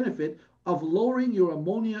huge benefit of lowering your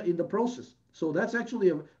ammonia in the process. So that's actually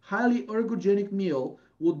a highly ergogenic meal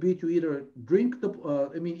would be to either drink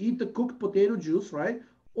eat the cooked potato juice, right?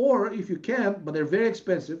 Or if you can, but they're very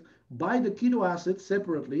expensive, buy the keto acids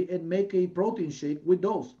separately and make a protein shake with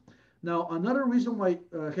those. Now, another reason why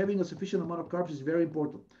having a sufficient amount of carbs is very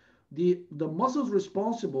important. The muscles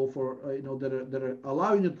responsible for that are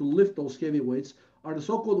allowing you to lift those heavy weights are the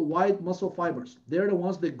so-called white muscle fibers. They're the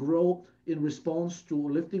ones that grow in response to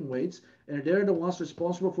lifting weights, and they're the ones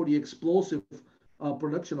responsible for the explosive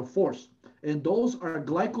production of force. And those are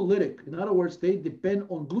glycolytic. In other words, they depend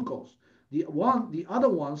on glucose. The other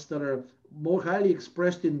ones that are more highly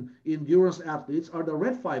expressed in endurance athletes are the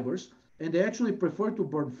red fibers, and they actually prefer to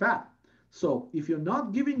burn fat. So if you're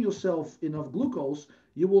not giving yourself enough glucose,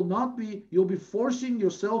 you'll be forcing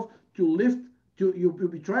yourself to lift you'll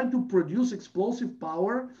be trying to produce explosive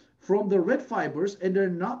power from the red fibers, and they're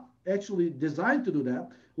not actually designed to do that.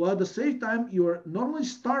 While at the same time, you're not only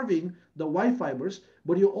starving the white fibers,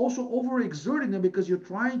 but you're also overexerting them because you're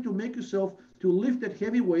trying to make yourself to lift that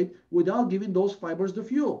heavy weight without giving those fibers the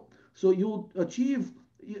fuel. So you'll achieve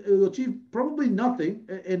probably nothing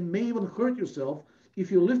and may even hurt yourself if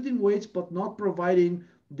you're lifting weights but not providing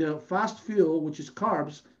the fast fuel, which is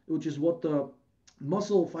carbs, which is what the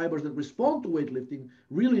muscle fibers that respond to weightlifting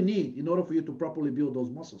really need in order for you to properly build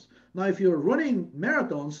those muscles. Now, if you're running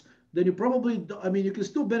marathons, then you probably, you can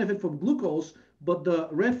still benefit from glucose, but the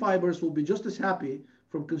red fibers will be just as happy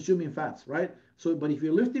from consuming fats, right? So, but if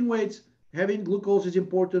you're lifting weights, having glucose is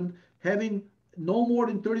important. Having no more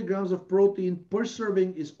than 30 grams of protein per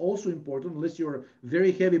serving is also important, unless you're a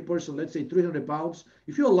very heavy person, let's say 300 pounds.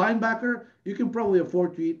 If you're a linebacker, you can probably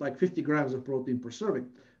afford to eat like 50 grams of protein per serving.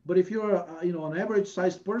 But if you're an average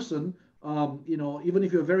sized person, even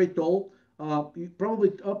if you're very tall,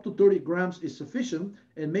 probably up to 30 grams is sufficient.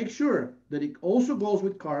 And make sure that it also goes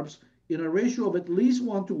with carbs in a ratio of at least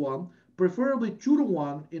 1 to 1, preferably 2 to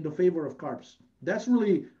 1 in the favor of carbs. That's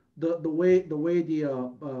really the way a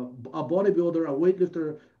bodybuilder, a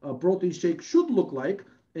weightlifter, protein shake should look like.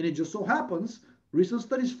 And it just so happens, recent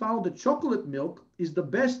studies found that chocolate milk is the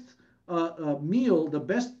best meal, the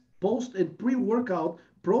best post and pre-workout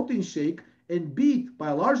protein shake, and beat by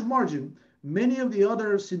a large margin many of the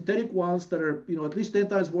other synthetic ones that are at least 10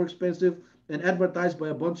 times more expensive and advertised by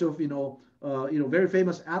a bunch of very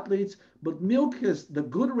famous athletes. But milk has the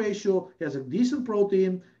good ratio, has a decent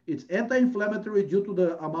protein. It's anti-inflammatory due to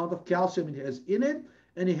the amount of calcium it has in it,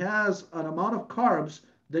 and it has an amount of carbs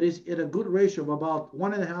that is at a good ratio of about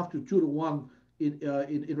 1.5 to 2 to 1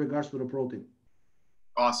 in regards to the protein.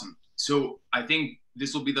 Awesome. So I think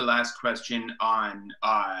this will be the last question on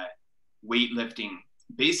weightlifting.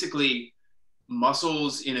 Basically,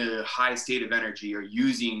 muscles in a high state of energy are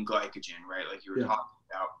using glycogen, right? Like you were talking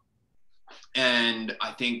about. And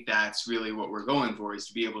I think that's really what we're going for, is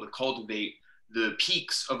to be able to cultivate the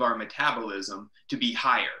peaks of our metabolism to be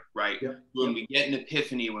higher, right? When we get an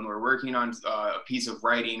epiphany, when we're working on a piece of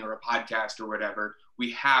writing or a podcast or whatever,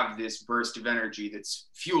 we have this burst of energy that's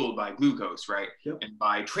fueled by glucose, right? And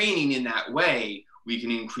by training in that way, we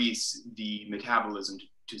can increase the metabolism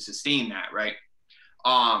to sustain that, right?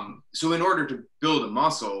 So in order to build a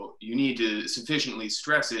muscle, you need to sufficiently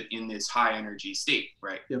stress it in this high energy state,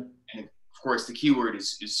 right? And of course, the key word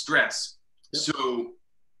is stress. So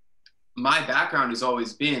my background has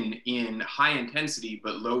always been in high intensity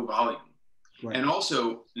but low volume, and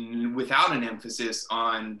also without an emphasis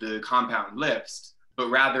on the compound lifts, but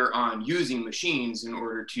rather on using machines in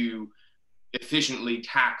order to efficiently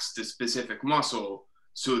tax the specific muscle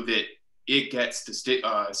so that it gets the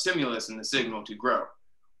stimulus and the signal to grow.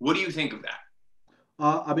 What do you think of that?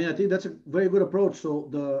 I think that's a very good approach. So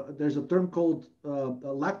there's a term called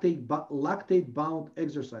lactate bound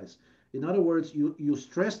exercise. In other words, you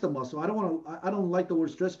stress the muscle. I don't like the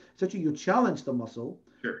word stress. It's actually you challenge the muscle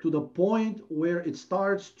to the point where it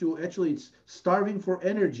starts to it's starving for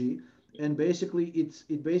energy, and basically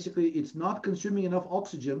it's not consuming enough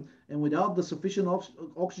oxygen, and without the sufficient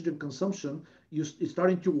oxygen consumption, it's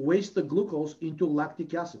starting to waste the glucose into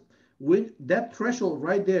lactic acid. With that threshold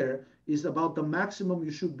right there is about the maximum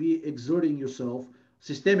you should be exerting yourself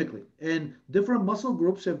systemically. And different muscle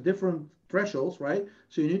groups have different thresholds, right?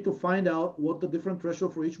 So you need to find out what the different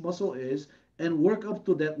threshold for each muscle is and work up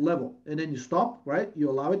to that level. And then you stop, right? You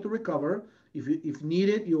allow it to recover. If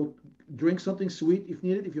needed, you'll drink something sweet if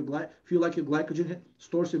needed. If you feel like your glycogen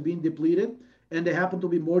stores are being depleted, and they happen to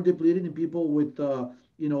be more depleted in people with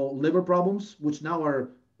liver problems, which now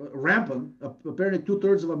are rampant. Apparently,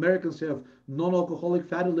 2/3 of Americans have non-alcoholic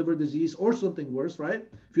fatty liver disease or something worse, right?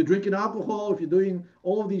 If you're drinking alcohol, if you're doing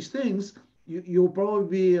all of these things, you'll probably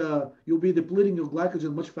be you'll be depleting your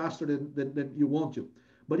glycogen much faster than you want to.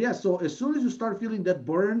 But yeah, so as soon as you start feeling that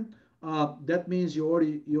burn, that means you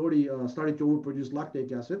already started to overproduce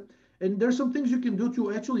lactic acid. And there's some things you can do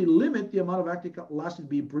to actually limit the amount of lactic acid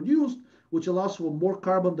being produced, which allows for more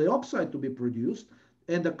carbon dioxide to be produced.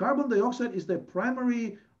 And the carbon dioxide is the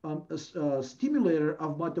primary stimulator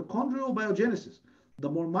of mitochondrial biogenesis. The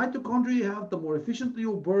more mitochondria you have, the more efficiently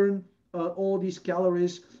you'll burn all these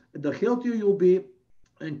calories, the healthier you'll be.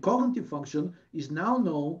 And cognitive function is now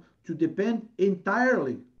known to depend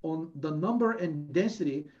entirely on the number and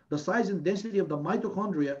density, the size and density of the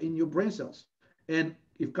mitochondria in your brain cells. And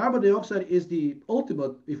if carbon dioxide is the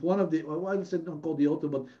ultimate, if one of the, well, I said not called the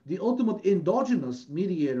ultimate endogenous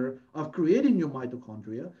mediator of creating your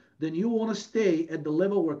mitochondria, then you want to stay at the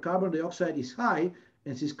level where carbon dioxide is high.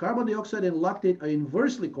 And since carbon dioxide and lactate are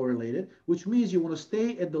inversely correlated, which means you want to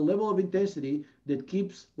stay at the level of intensity that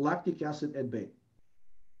keeps lactic acid at bay.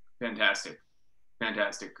 Fantastic.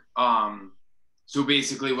 Fantastic. So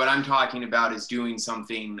basically what I'm talking about is doing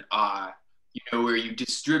something, where you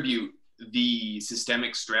distribute the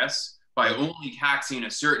systemic stress by only taxing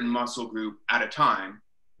a certain muscle group at a time,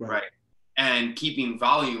 right? And keeping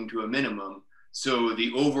volume to a minimum. So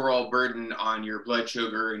the overall burden on your blood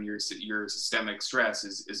sugar and your systemic stress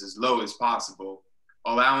is as low as possible,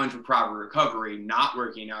 allowing for proper recovery, not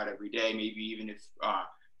working out every day, maybe even if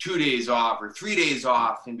 2 days off or 3 days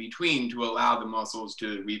off in between to allow the muscles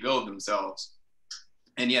to rebuild themselves.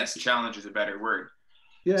 And yes, challenge is a better word.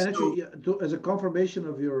 Yeah, and actually, yeah, as a confirmation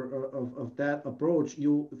of your of that approach,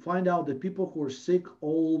 you find out that people who are sick,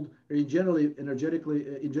 old, or in general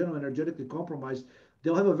energetically compromised,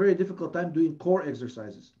 they'll have a very difficult time doing core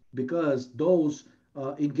exercises because those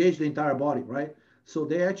engage the entire body, right? So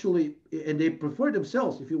they actually and they prefer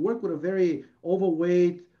themselves. If you work with a very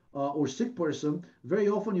overweight or sick person, very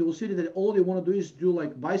often you will see that all they want to do is do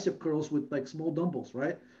like bicep curls with like small dumbbells,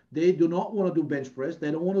 right? They do not want to do bench press.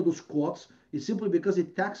 They don't want to do squats. It's simply because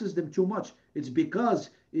it taxes them too much. It's because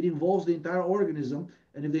it involves the entire organism.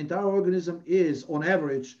 And if the entire organism is, on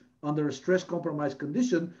average, under a stress compromised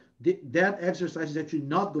condition, that exercise is actually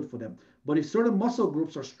not good for them. But if certain muscle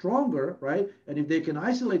groups are stronger, right, and if they can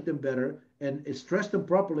isolate them better and stress them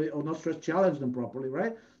properly or not stress challenge them properly,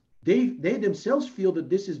 right, they themselves feel that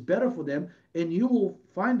this is better for them. And you will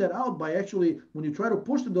find that out by actually, when you try to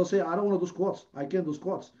push them, they'll say, I don't want to do squats. I can't do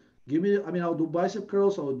squats. I'll do bicep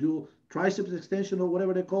curls, I'll do triceps extension or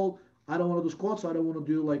whatever they're called. I don't want to do squats. I don't want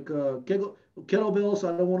to do like kettlebells.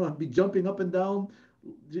 I don't want to be jumping up and down,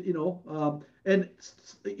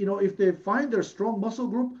 if they find their strong muscle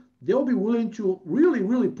group, they'll be willing to really,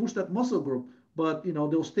 really push that muscle group. But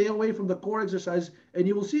they'll stay away from the core exercise, and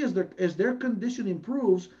you will see as their condition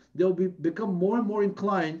improves, they'll become more and more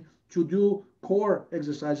inclined to do core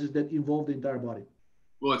exercises that involve the entire body.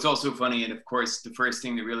 Well, it's also funny, and of course, the first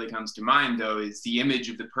thing that really comes to mind, though, is the image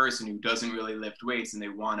of the person who doesn't really lift weights and they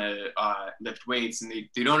want to lift weights and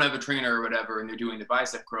they don't have a trainer or whatever, and they're doing the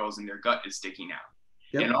bicep curls and their gut is sticking out.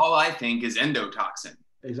 Yep. And all I think is endotoxin.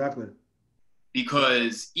 Exactly.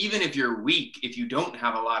 Because even if you're weak, if you don't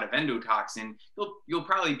have a lot of endotoxin, you'll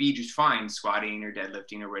probably be just fine squatting or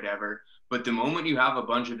deadlifting or whatever. But the moment you have a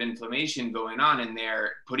bunch of inflammation going on in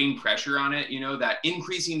there, putting pressure on it, that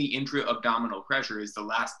increasing the intra-abdominal pressure is the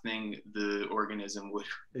last thing the organism would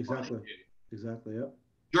exactly do. Exactly. Yep.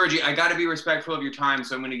 Georgi, I got to be respectful of your time,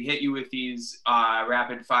 so I'm going to hit you with these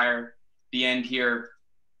rapid fire. The end here.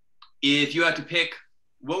 If you had to pick,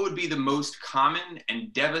 what would be the most common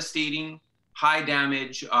and devastating high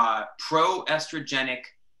damage pro-estrogenic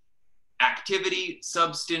activity,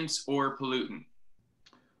 substance, or pollutant?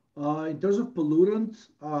 In terms of pollutant,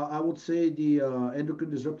 I would say the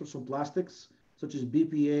endocrine disruptors from plastics, such as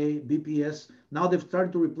BPA, BPS. Now they've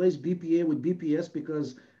started to replace BPA with BPS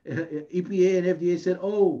because EPA and FDA said,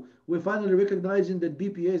 oh, we're finally recognizing that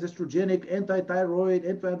BPA is estrogenic, anti-thyroid,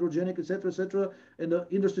 anti-androgenic, etc. And the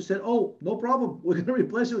industry said, oh, no problem. We're going to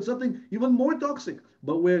replace it with something even more toxic.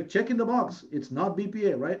 But we're checking the box. It's not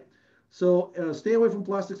BPA, right? So stay away from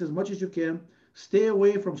plastics as much as you can. Stay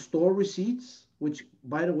away from store receipts, which,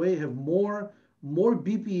 by the way, have more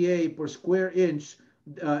BPA per square inch.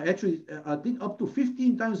 Actually, I think up to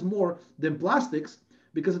 15 times more than plastics,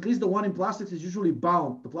 because at least the one in plastics is usually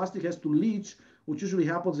bound. The plastic has to leach which usually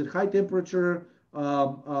happens at high temperature,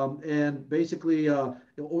 and basically,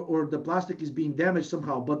 or the plastic is being damaged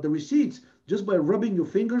somehow. But the receipts, just by rubbing your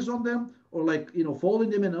fingers on them, or like, folding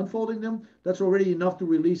them and unfolding them, that's already enough to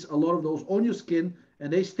release a lot of those on your skin,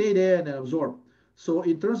 and they stay there and absorb. So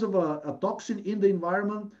in terms of a toxin in the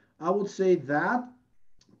environment, I would say that,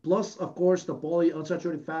 plus, of course, the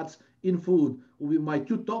polyunsaturated fats in food will be my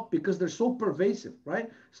two top, because they're so pervasive, right?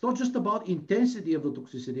 It's not just about intensity of the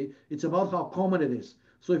toxicity, it's about how common it is.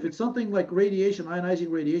 So if it's something like radiation,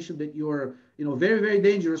 ionizing radiation, that you're, very, very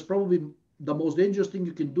dangerous, probably the most dangerous thing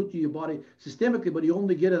you can do to your body systemically, but you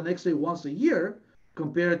only get an X-ray once a year,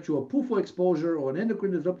 compared to a PUFA exposure or an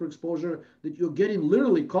endocrine disruptor exposure that you're getting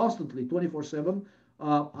literally constantly 24/7,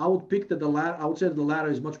 I would pick that the latter. I would say that the latter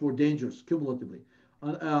is much more dangerous cumulatively.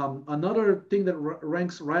 Another thing that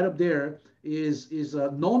ranks right up there is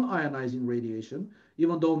non-ionizing radiation.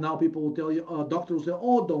 Even though now people will tell you, doctors will say,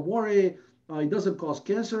 "Oh, don't worry, it doesn't cause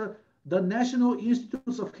cancer." The National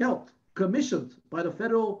Institutes of Health, commissioned by the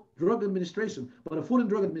Federal Drug Administration, by the Food and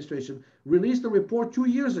Drug Administration, released a report 2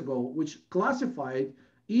 years ago which classified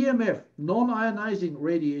EMF, non-ionizing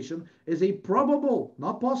radiation, as a probable,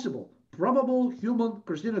 not possible, probable human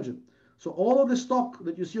carcinogen. So all of the stock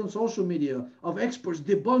that you see on social media of experts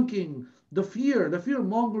debunking the fear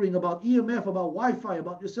mongering about EMF, about Wi-Fi,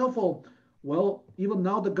 about your cell phone. Well, even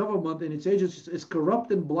now the government and its agencies, as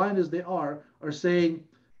corrupt and blind as they are saying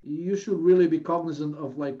you should really be cognizant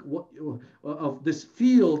of like what of this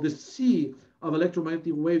field, this sea of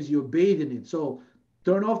electromagnetic waves you're bathing in. So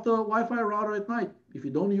turn off the Wi-Fi router at night. If you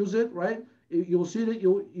don't use it, right, you'll see that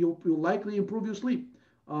you'll likely improve your sleep.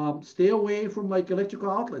 Stay away from like electrical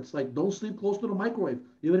outlets. Like don't sleep close to the microwave,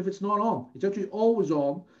 even if it's not on. It's actually always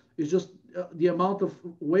on. It's just the amount of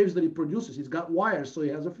waves that it produces. It's got wires, so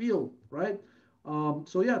it has a field, right?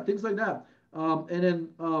 So yeah, things like that. And then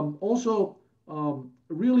also,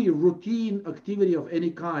 really routine activity of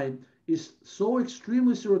any kind is so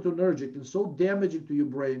extremely serotonergic and so damaging to your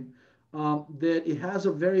brain, that it has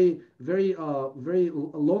a very, very, very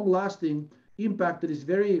long-lasting impact that is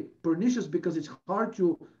very pernicious, because it's hard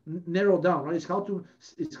to narrow down, right?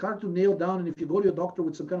 It's hard to nail down. And if you go to a doctor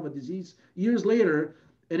with some kind of a disease years later,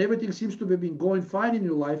 and everything seems to have been going fine in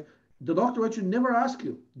your life, the doctor actually never asks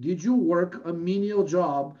you, did you work a menial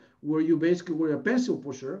job where you basically were a pencil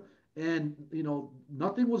pusher, and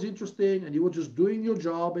nothing was interesting, and you were just doing your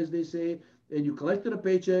job, as they say, and you collected a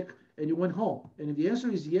paycheck and you went home? And if the answer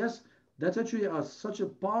is yes, that's actually such a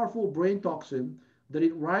powerful brain toxin that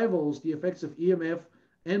it rivals the effects of EMF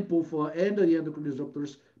and PUFA and the endocrine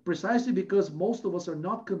disruptors, precisely because most of us are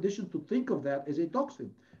not conditioned to think of that as a toxin.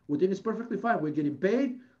 We think it's perfectly fine. We're getting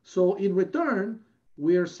paid, so in return,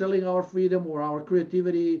 we are selling our freedom or our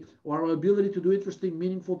creativity or our ability to do interesting,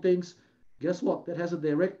 meaningful things. Guess what? That has a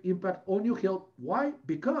direct impact on your health. Why?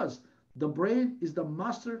 Because the brain is the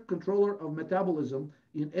master controller of metabolism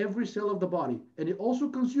in every cell of the body, and it also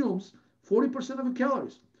consumes 40% of your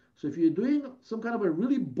calories. So if you're doing some kind of a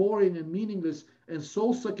really boring and meaningless and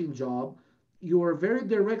soul-sucking job, you are very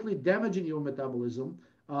directly damaging your metabolism,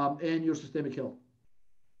 and your systemic health.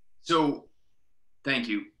 So thank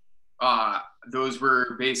you. Those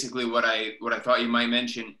were basically what I thought you might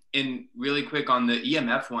mention. And really quick on the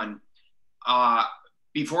EMF one, uh,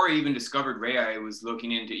 before I even discovered Ray, I was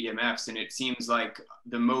looking into EMFs, and it seems like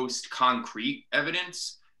the most concrete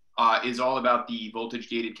evidence is all about the voltage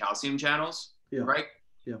gated calcium channels, Yeah. right?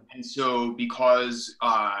 Yeah. And so because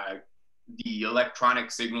the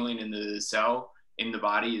electronic signaling in the cell in the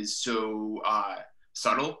body is so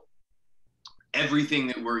subtle, everything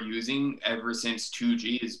that we're using ever since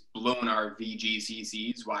 2G has blown our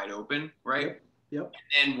VGCCs wide open, right? Yep. Yep.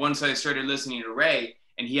 And once I started listening to Ray,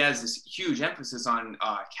 and he has this huge emphasis on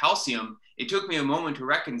calcium, it took me a moment to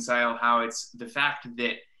reconcile how it's the fact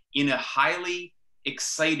that in a highly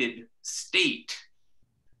excited state,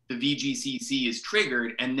 the VGCC is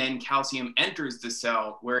triggered, and then calcium enters the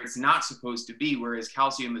cell where it's not supposed to be, whereas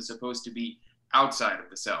calcium is supposed to be outside of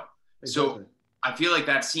the cell. Exactly. So I feel like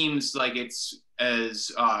that seems like it's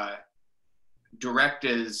as direct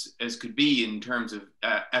as could be in terms of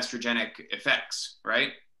estrogenic effects,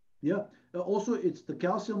 right? Yeah. Also, it's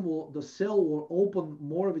the cell will open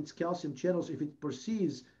more of its calcium channels if it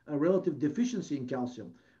perceives a relative deficiency in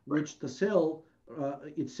calcium, Right. which the cell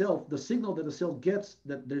itself, the signal that the cell gets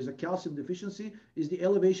that there's a calcium deficiency is the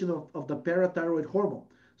elevation of the parathyroid hormone.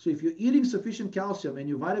 So if you're eating sufficient calcium and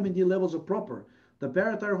your vitamin D levels are proper, the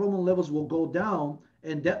parathyroid hormone levels will go down,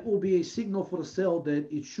 and that will be a signal for the cell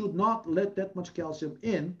that it should not let that much calcium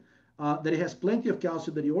in, that it has plenty of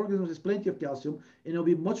calcium, that the organism has plenty of calcium, and it'll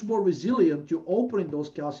be much more resilient to opening those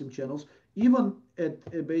calcium channels even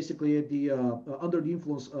basically at the under the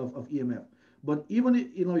influence of EMF. But even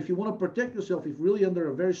if you want to protect yourself, if really under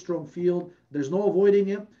a very strong field, there's no avoiding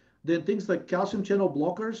it. Then things like calcium channel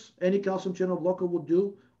blockers, any calcium channel blocker would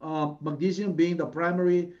do. Magnesium being the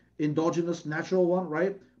primary endogenous natural one,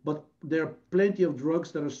 right? But there are plenty of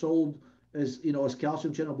drugs that are sold as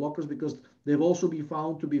calcium channel blockers because they've also been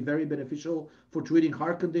found to be very beneficial for treating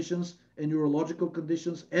heart conditions and neurological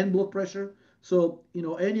conditions and blood pressure. So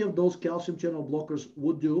any of those calcium channel blockers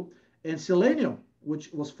would do. And selenium,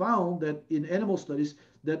 which was found that in animal studies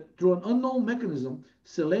that through an unknown mechanism,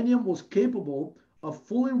 selenium was capable of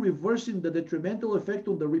fully reversing the detrimental effect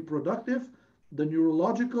on the reproductive, the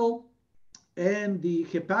neurological, and the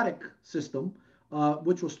hepatic system,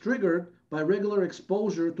 which was triggered by regular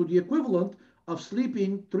exposure to the equivalent of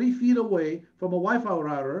sleeping 3 feet away from a Wi-Fi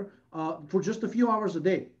router for just a few hours a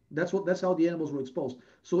day. That's how the animals were exposed.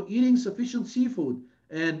 So eating sufficient seafood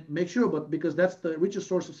and make sure, but because that's the richest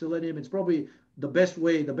source of selenium, it's probably the best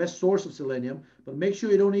way, the best source of selenium. But make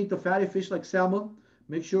sure you don't eat the fatty fish like salmon.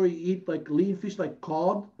 Make sure you eat like lean fish like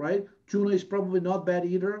cod, right? Tuna is probably not bad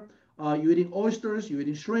either. You're eating oysters, you're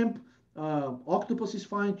eating shrimp, octopus is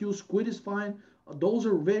fine too, squid is fine. Those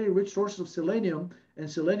are very rich sources of selenium, and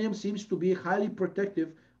selenium seems to be highly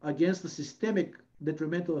protective against the systemic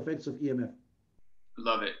detrimental effects of EMF.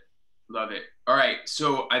 Love it. Love it. All right.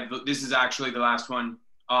 So this is actually the last one.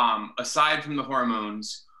 Aside from the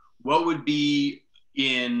hormones, what would be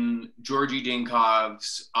in Georgi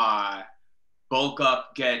Dinkov's bulk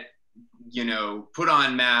up, get put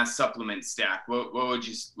on mass supplement stack? What would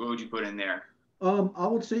you put in there? I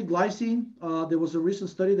would say glycine. There was a recent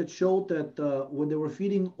study that showed that when they were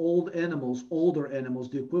feeding older animals,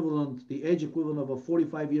 the age equivalent of a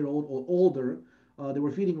 45-year-old or older, they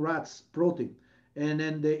were feeding rats protein. And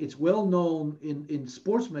then it's well known in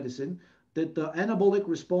sports medicine that the anabolic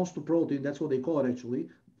response to protein, that's what they call it actually,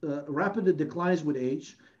 rapidly declines with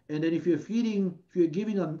age. And then if you're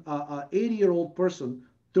giving an 80-year-old person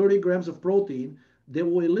 30 grams of protein, they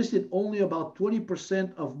will elicit only about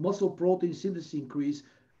 20% of muscle protein synthesis increase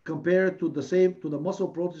compared to the muscle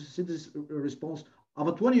protein synthesis response of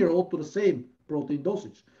a 20-year-old to the same protein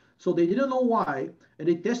dosage. So they didn't know why, and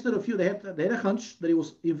they tested a few. They had a hunch that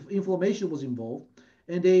inflammation was involved,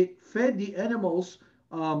 and they fed the animals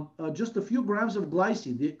just a few grams of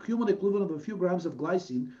glycine, the human equivalent of a few grams of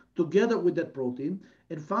glycine, together with that protein,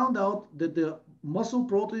 and found out that the muscle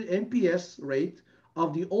protein MPS rate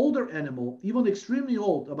of the older animal, even extremely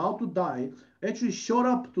old, about to die, actually shot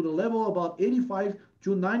up to the level of about 85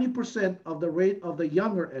 to 90% of the rate of the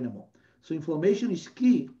younger animal. So inflammation is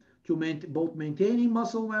key to both maintaining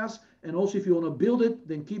muscle mass and also if you want to build it,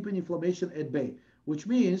 then keeping inflammation at bay, which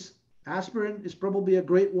means aspirin is probably a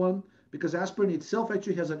great one because aspirin itself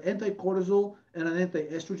actually has an anti-cortisol and an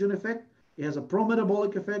anti-estrogen effect. It has a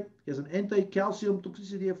pro-metabolic effect. It has an anti-calcium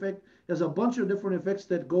toxicity effect. It has a bunch of different effects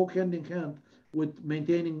that go hand in hand with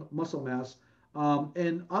maintaining muscle mass.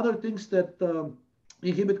 And other things that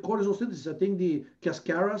inhibit cortisol synthesis. I think the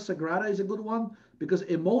Cascara sagrada is a good one because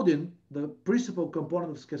emodin, the principal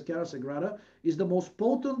component of Cascara sagrada, is the most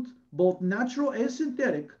potent, both natural and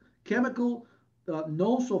synthetic chemical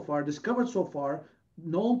known so far, discovered so far,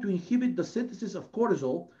 known to inhibit the synthesis of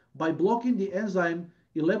cortisol by blocking the enzyme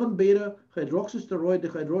 11 beta hydroxysteroid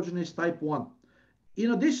dehydrogenase type 1.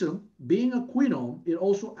 In addition, being a quinone, it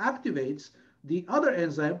also activates the other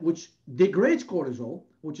enzyme which degrades cortisol,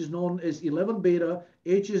 which is known as 11 beta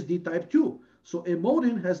HSD type 2. So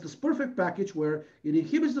emodin has this perfect package where it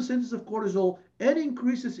inhibits the synthesis of cortisol and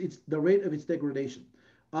increases the rate of its degradation.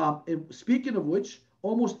 And speaking of which,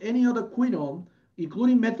 almost any other quinone,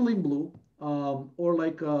 including methylene blue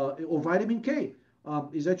or vitamin K,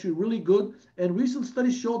 is actually really good. And recent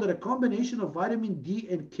studies show that a combination of vitamin D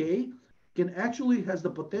and K has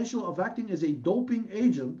the potential of acting as a doping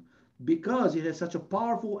agent because it has such a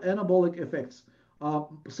powerful anabolic effects.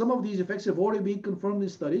 Some of these effects have already been confirmed in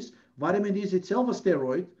studies. Vitamin D is itself a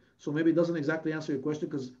steroid, so maybe it doesn't exactly answer your question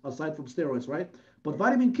because aside from steroids, right? But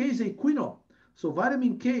vitamin K is a quinone. So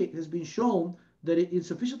vitamin K has been shown that in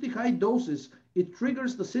sufficiently high doses, it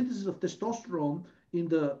triggers the synthesis of testosterone in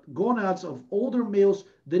the gonads of older males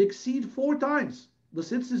that exceed 4 times the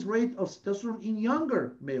synthesis rate of testosterone in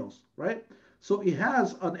younger males, right? So it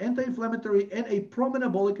has an anti-inflammatory and a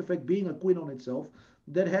pro-metabolic effect, being a quinone itself,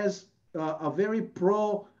 that has a very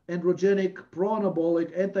pro-androgenic,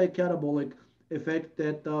 pro-anabolic, anti-catabolic effect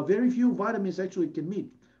that very few vitamins actually can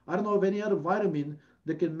meet. I don't know of any other vitamin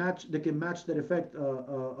that can match that effect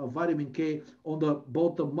of vitamin K on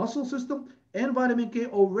both the muscle system, and vitamin K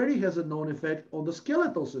already has a known effect on the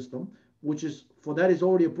skeletal system which is for that is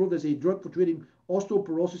already approved as a drug for treating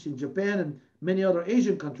osteoporosis in Japan and many other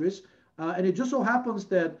Asian countries. And it just so happens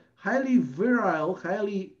that highly virile,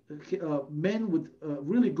 highly men with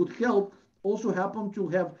really good health also happen to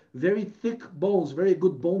have very thick bones, very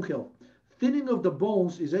good bone health. Thinning of the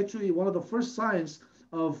bones is actually one of the first signs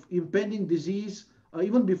of impending disease.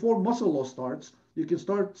 Even before muscle loss starts, you can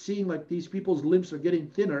start seeing like these people's limbs are getting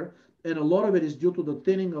thinner, and a lot of it is due to the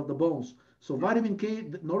thinning of the bones. So vitamin K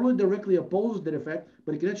not only directly opposes that effect,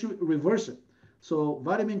 but it can actually reverse it. So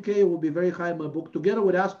vitamin K will be very high in my book, together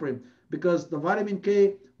with aspirin, because the vitamin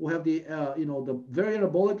K will have the the very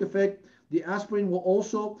anabolic effect. The aspirin will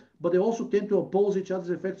also, but they also tend to oppose each other's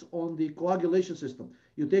effects on the coagulation system.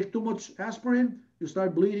 You take too much aspirin, you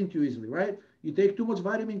start bleeding too easily, right? You take too much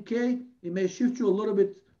vitamin K, it may shift you a little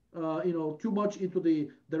bit, too much into the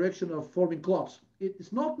direction of forming clots.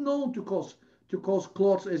 It's not known to cause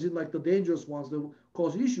clots, as in like the dangerous ones that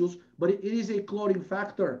cause issues, but it is a clotting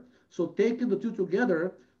factor. So taking the two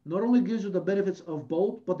together not only gives you the benefits of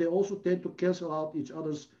both, but they also tend to cancel out each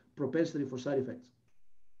other's propensity for side effects.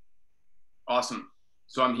 Awesome.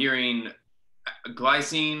 So I'm hearing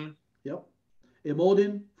glycine. Yep.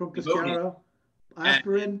 Imodin from Imodin, cascara, and,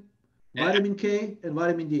 aspirin, and vitamin K, and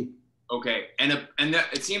vitamin D. okay, and that,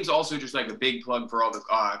 it seems also just like a big plug for all the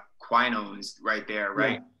quinones right there, Yeah,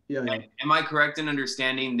 right? yeah, yeah. And am I correct in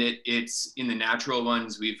understanding that it's in the natural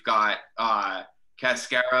ones we've got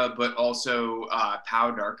cascara, but also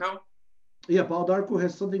pau d'arco? Yeah, Pau d'Arco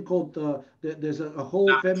has something called, there's a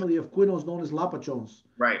whole family of quinones known as lapachones.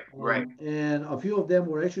 Right, right. And a few of them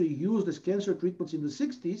were actually used as cancer treatments in the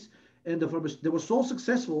 60s. And they were so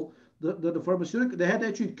successful that the pharmaceutical, they had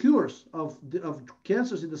actually cures of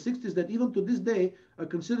cancers in the 60s that even to this day are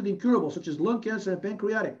considered incurable, such as lung cancer and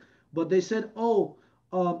pancreatic. But they said, oh,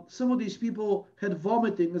 some of these people had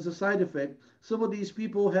vomiting as a side effect. Some of these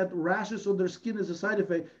people had rashes on their skin as a side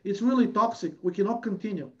effect. It's really toxic. We cannot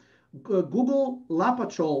continue. Google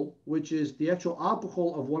Lapachol, which is the actual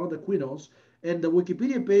alcohol of one of the quinones, and the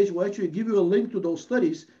Wikipedia page will actually give you a link to those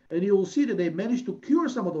studies, and you will see that they managed to cure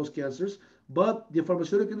some of those cancers, but the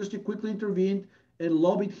pharmaceutical industry quickly intervened and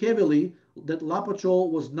lobbied heavily that Lapachol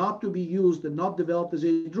was not to be used and not developed as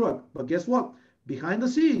a drug. But guess what? Behind the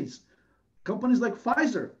scenes, companies like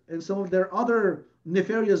Pfizer and some of their other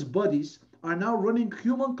nefarious buddies are now running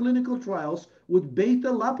human clinical trials with beta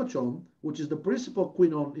lactone, which is the principal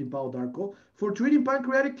quinone in Pau d'Arco, for treating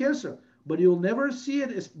pancreatic cancer. But you'll never see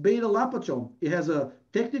it as beta lactone. It has a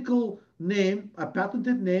technical name, a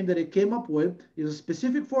patented name that it came up with. It's a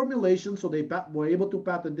specific formulation, so they were able to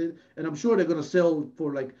patent it, and I'm sure they're going to sell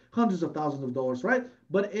for like hundreds of thousands of dollars, right?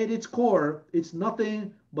 But at its core, it's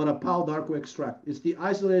nothing but a Pau d'Arco extract. It's the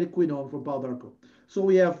isolated quinone from Pau d'Arco. So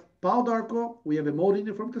we have Pau d'Arco, we have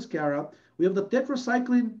Imodin from Cascara, we have the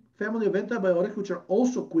tetracycline family of antibiotics, which are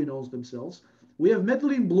also quinones themselves. We have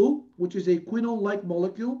methylene blue, which is a quinone-like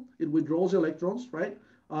molecule. It withdraws electrons, right?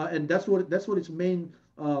 And that's what its main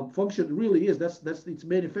function really is. That's its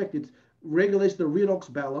main effect. It regulates the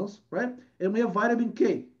redox balance, right? And we have vitamin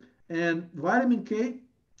K, and vitamin K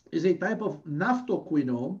is a type of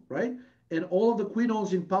naphthoquinone, right? And all of the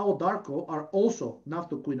quinones in Pau d'Arco are also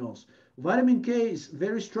naphthoquinones. Vitamin K is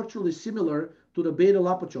very structurally similar to the beta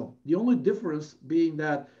lactone. The only difference being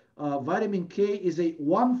that vitamin K is a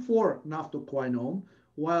 1,4 naphthoquinone,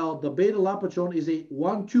 while the beta lactone is a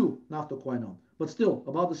 1,2 naphthoquinone, but still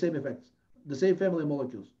about the same effects, the same family of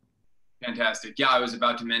molecules. Fantastic. Yeah, I was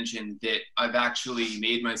about to mention that I've actually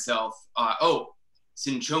made myself,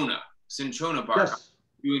 cinchona bark. Yes.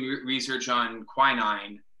 Doing research on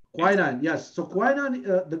quinine. Quinine, yes. So quinine,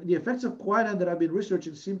 the effects of quinine that I've been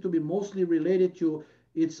researching seem to be mostly related to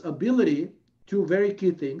its ability to very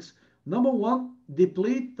key things. Number one,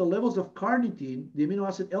 deplete the levels of carnitine, the amino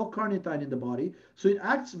acid L-carnitine in the body. So it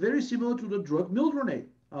acts very similar to the drug mildronate.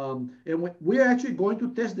 And we are actually going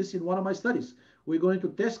to test this in one of my studies. We're going to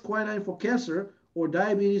test quinine for cancer or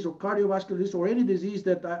diabetes or cardiovascular disease or any disease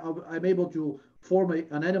that I'm able to form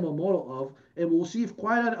an animal model of, and we'll see if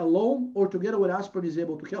quinine alone or together with aspirin is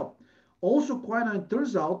able to help. Also, quinine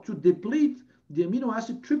turns out to deplete the amino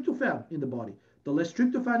acid tryptophan in the body. The less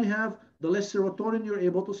tryptophan you have, the less serotonin you're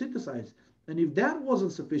able to synthesize. And if that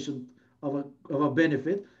wasn't sufficient of a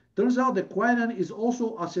benefit, turns out that quinine is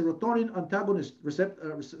also a serotonin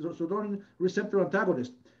receptor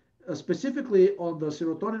antagonist, specifically on the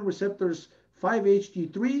serotonin receptors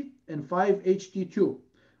 5-HT3 and 5-HT2.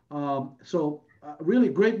 So really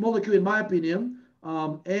great molecule in my opinion.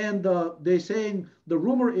 And they're saying the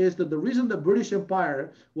rumor is that the reason the British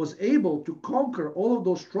Empire was able to conquer all of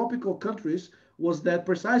those tropical countries was that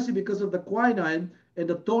precisely because of the quinine and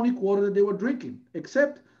the tonic water that they were drinking.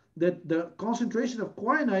 Except that the concentration of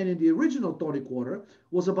quinine in the original tonic water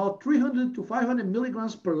was about 300 to 500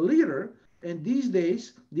 milligrams per liter. And these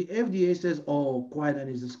days, the FDA says, oh, quinine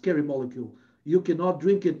is a scary molecule. You cannot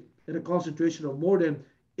drink it at a concentration of more than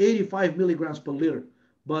 85 milligrams per liter.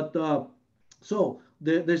 But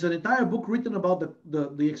there's an entire book written about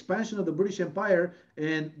the expansion of the British Empire,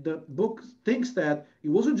 and the book thinks that it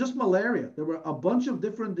wasn't just malaria. There were a bunch of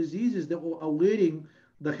different diseases that were awaiting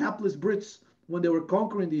the hapless Brits when they were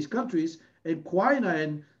conquering these countries, and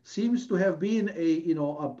quinine seems to have been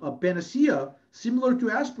a panacea similar to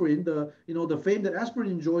aspirin, the fame that aspirin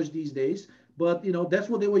enjoys these days. But that's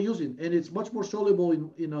what they were using, and it's much more soluble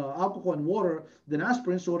in alcohol and water than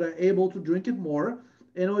aspirin, so they're able to drink it more.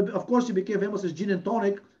 And of course, it became famous as gin and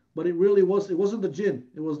tonic, but it wasn't the gin.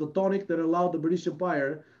 It was the tonic that allowed the British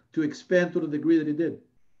Empire to expand to the degree that it did.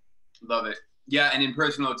 Love it. Yeah, and in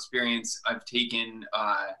personal experience, I've taken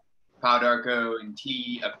Pau and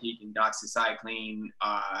tea. I've taken doxycycline.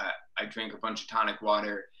 I drink a bunch of tonic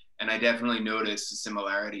water, and I definitely noticed a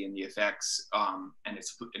similarity in the effects. And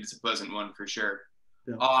it's a pleasant one for sure.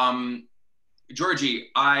 Yeah. Georgi,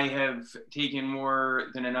 I have taken more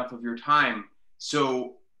than enough of your time.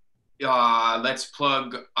 So let's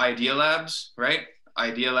plug Idea Labs, right?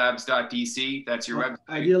 Idealabs.dc. That's your website.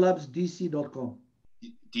 Idealabsdc.com.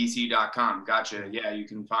 dc.com. Gotcha. Yeah, you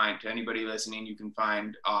can find, to anybody listening, you can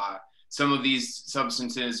find some of these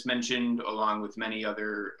substances mentioned along with many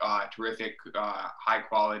other terrific, high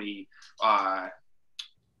quality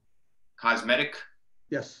cosmetic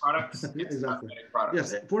products. Exactly.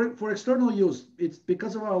 Yes, for external use, it's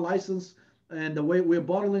because of our license and the way we're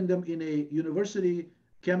bottling them in a university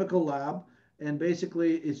chemical lab. And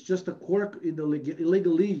basically, it's just a quirk in the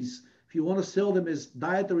legalese. If you want to sell them as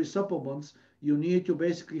dietary supplements, you need to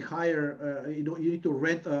basically hire, you need to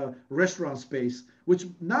rent a restaurant space, which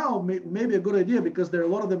now may be a good idea because there are a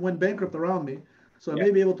lot of them went bankrupt around me. So I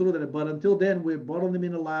may be able to do that. But until then, we're bottling them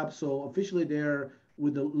in a lab. So officially, they're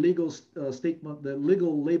with the legal statement, the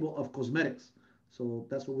legal label of cosmetics. So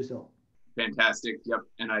that's what we sell. Fantastic. Yep.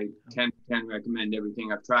 And I can recommend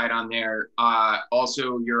everything I've tried on there.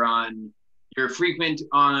 Also, you're frequent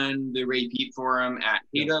on the Ray Peat forum at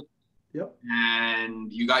HADA. Yep.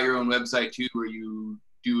 And you got your own website too, where you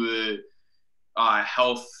do a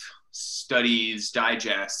health studies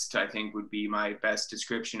digest, I think would be my best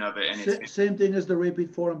description of it. And it's same thing as the Ray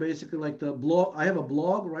Peat forum, basically like the blog. I have a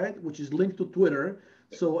blog, right, which is linked to Twitter.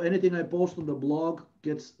 So anything I post on the blog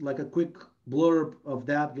gets like a quick blurb of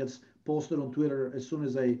that gets posted on Twitter as soon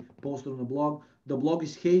as I post it on the blog. The blog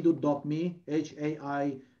is heydude.me,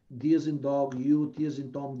 HAID as in dog, U, T as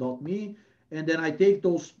in Tom.me. And then I take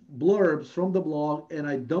those blurbs from the blog and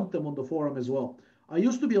I dump them on the forum as well. I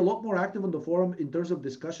used to be a lot more active on the forum in terms of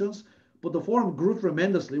discussions, but the forum grew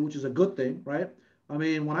tremendously, which is a good thing, right? I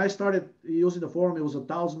mean, when I started using the forum, it was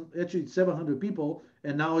 1,000, actually 700 people,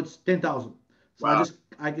 and now it's 10,000. So wow.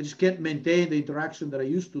 I just can't maintain the interaction that I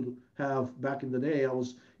used to have back in the day. I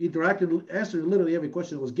was interacting, answering literally every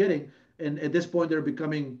question I was getting, and at this point, they're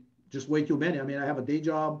becoming just way too many. I mean, I have a day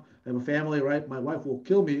job, I have a family, right? My wife will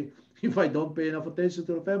kill me if I don't pay enough attention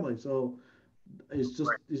to the family. So it's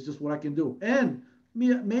just what I can do. And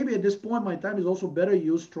maybe at this point, my time is also better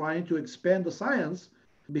used trying to expand the science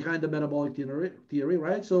behind the metabolic theory,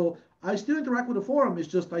 right? So I still interact with the forum. It's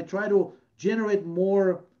just I try to generate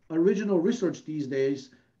more original research these days,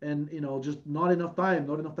 and just not enough time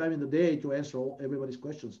in the day to answer everybody's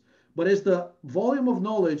questions. But as the volume of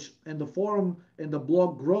knowledge and the forum and the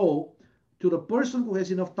blog grow, to the person who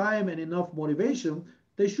has enough time and enough motivation,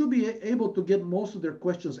 they should be able to get most of their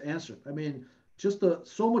questions answered. I mean, just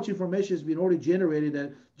so much information has been already generated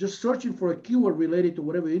that just searching for a keyword related to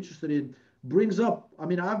whatever you're interested in brings up. I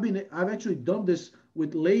mean, I've actually done this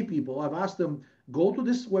with lay people. I've asked them, go to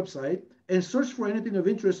this website and search for anything of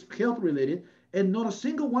interest, health related, and not a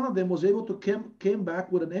single one of them was able to came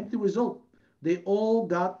back with an empty result. They all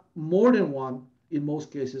got more than one, in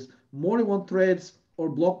most cases, more than one threads or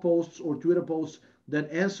blog posts or Twitter posts that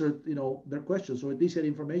answered, their questions, or at least had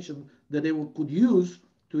information that they could use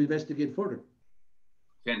to investigate further.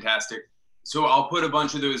 Fantastic. So I'll put a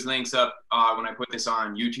bunch of those links up when I put this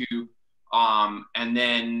on YouTube. And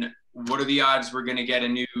then what are the odds we're going to get a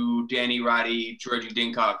new Danny Roddy, Georgi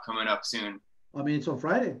Dinkov coming up soon? I mean, it's on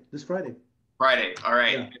Friday, this Friday. Friday. All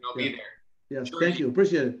right. Yeah, I'll be there. Yes. Georgi, thank you.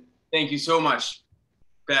 Appreciate it. Thank you so much.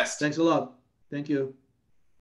 Best. Thanks a lot. Thank you.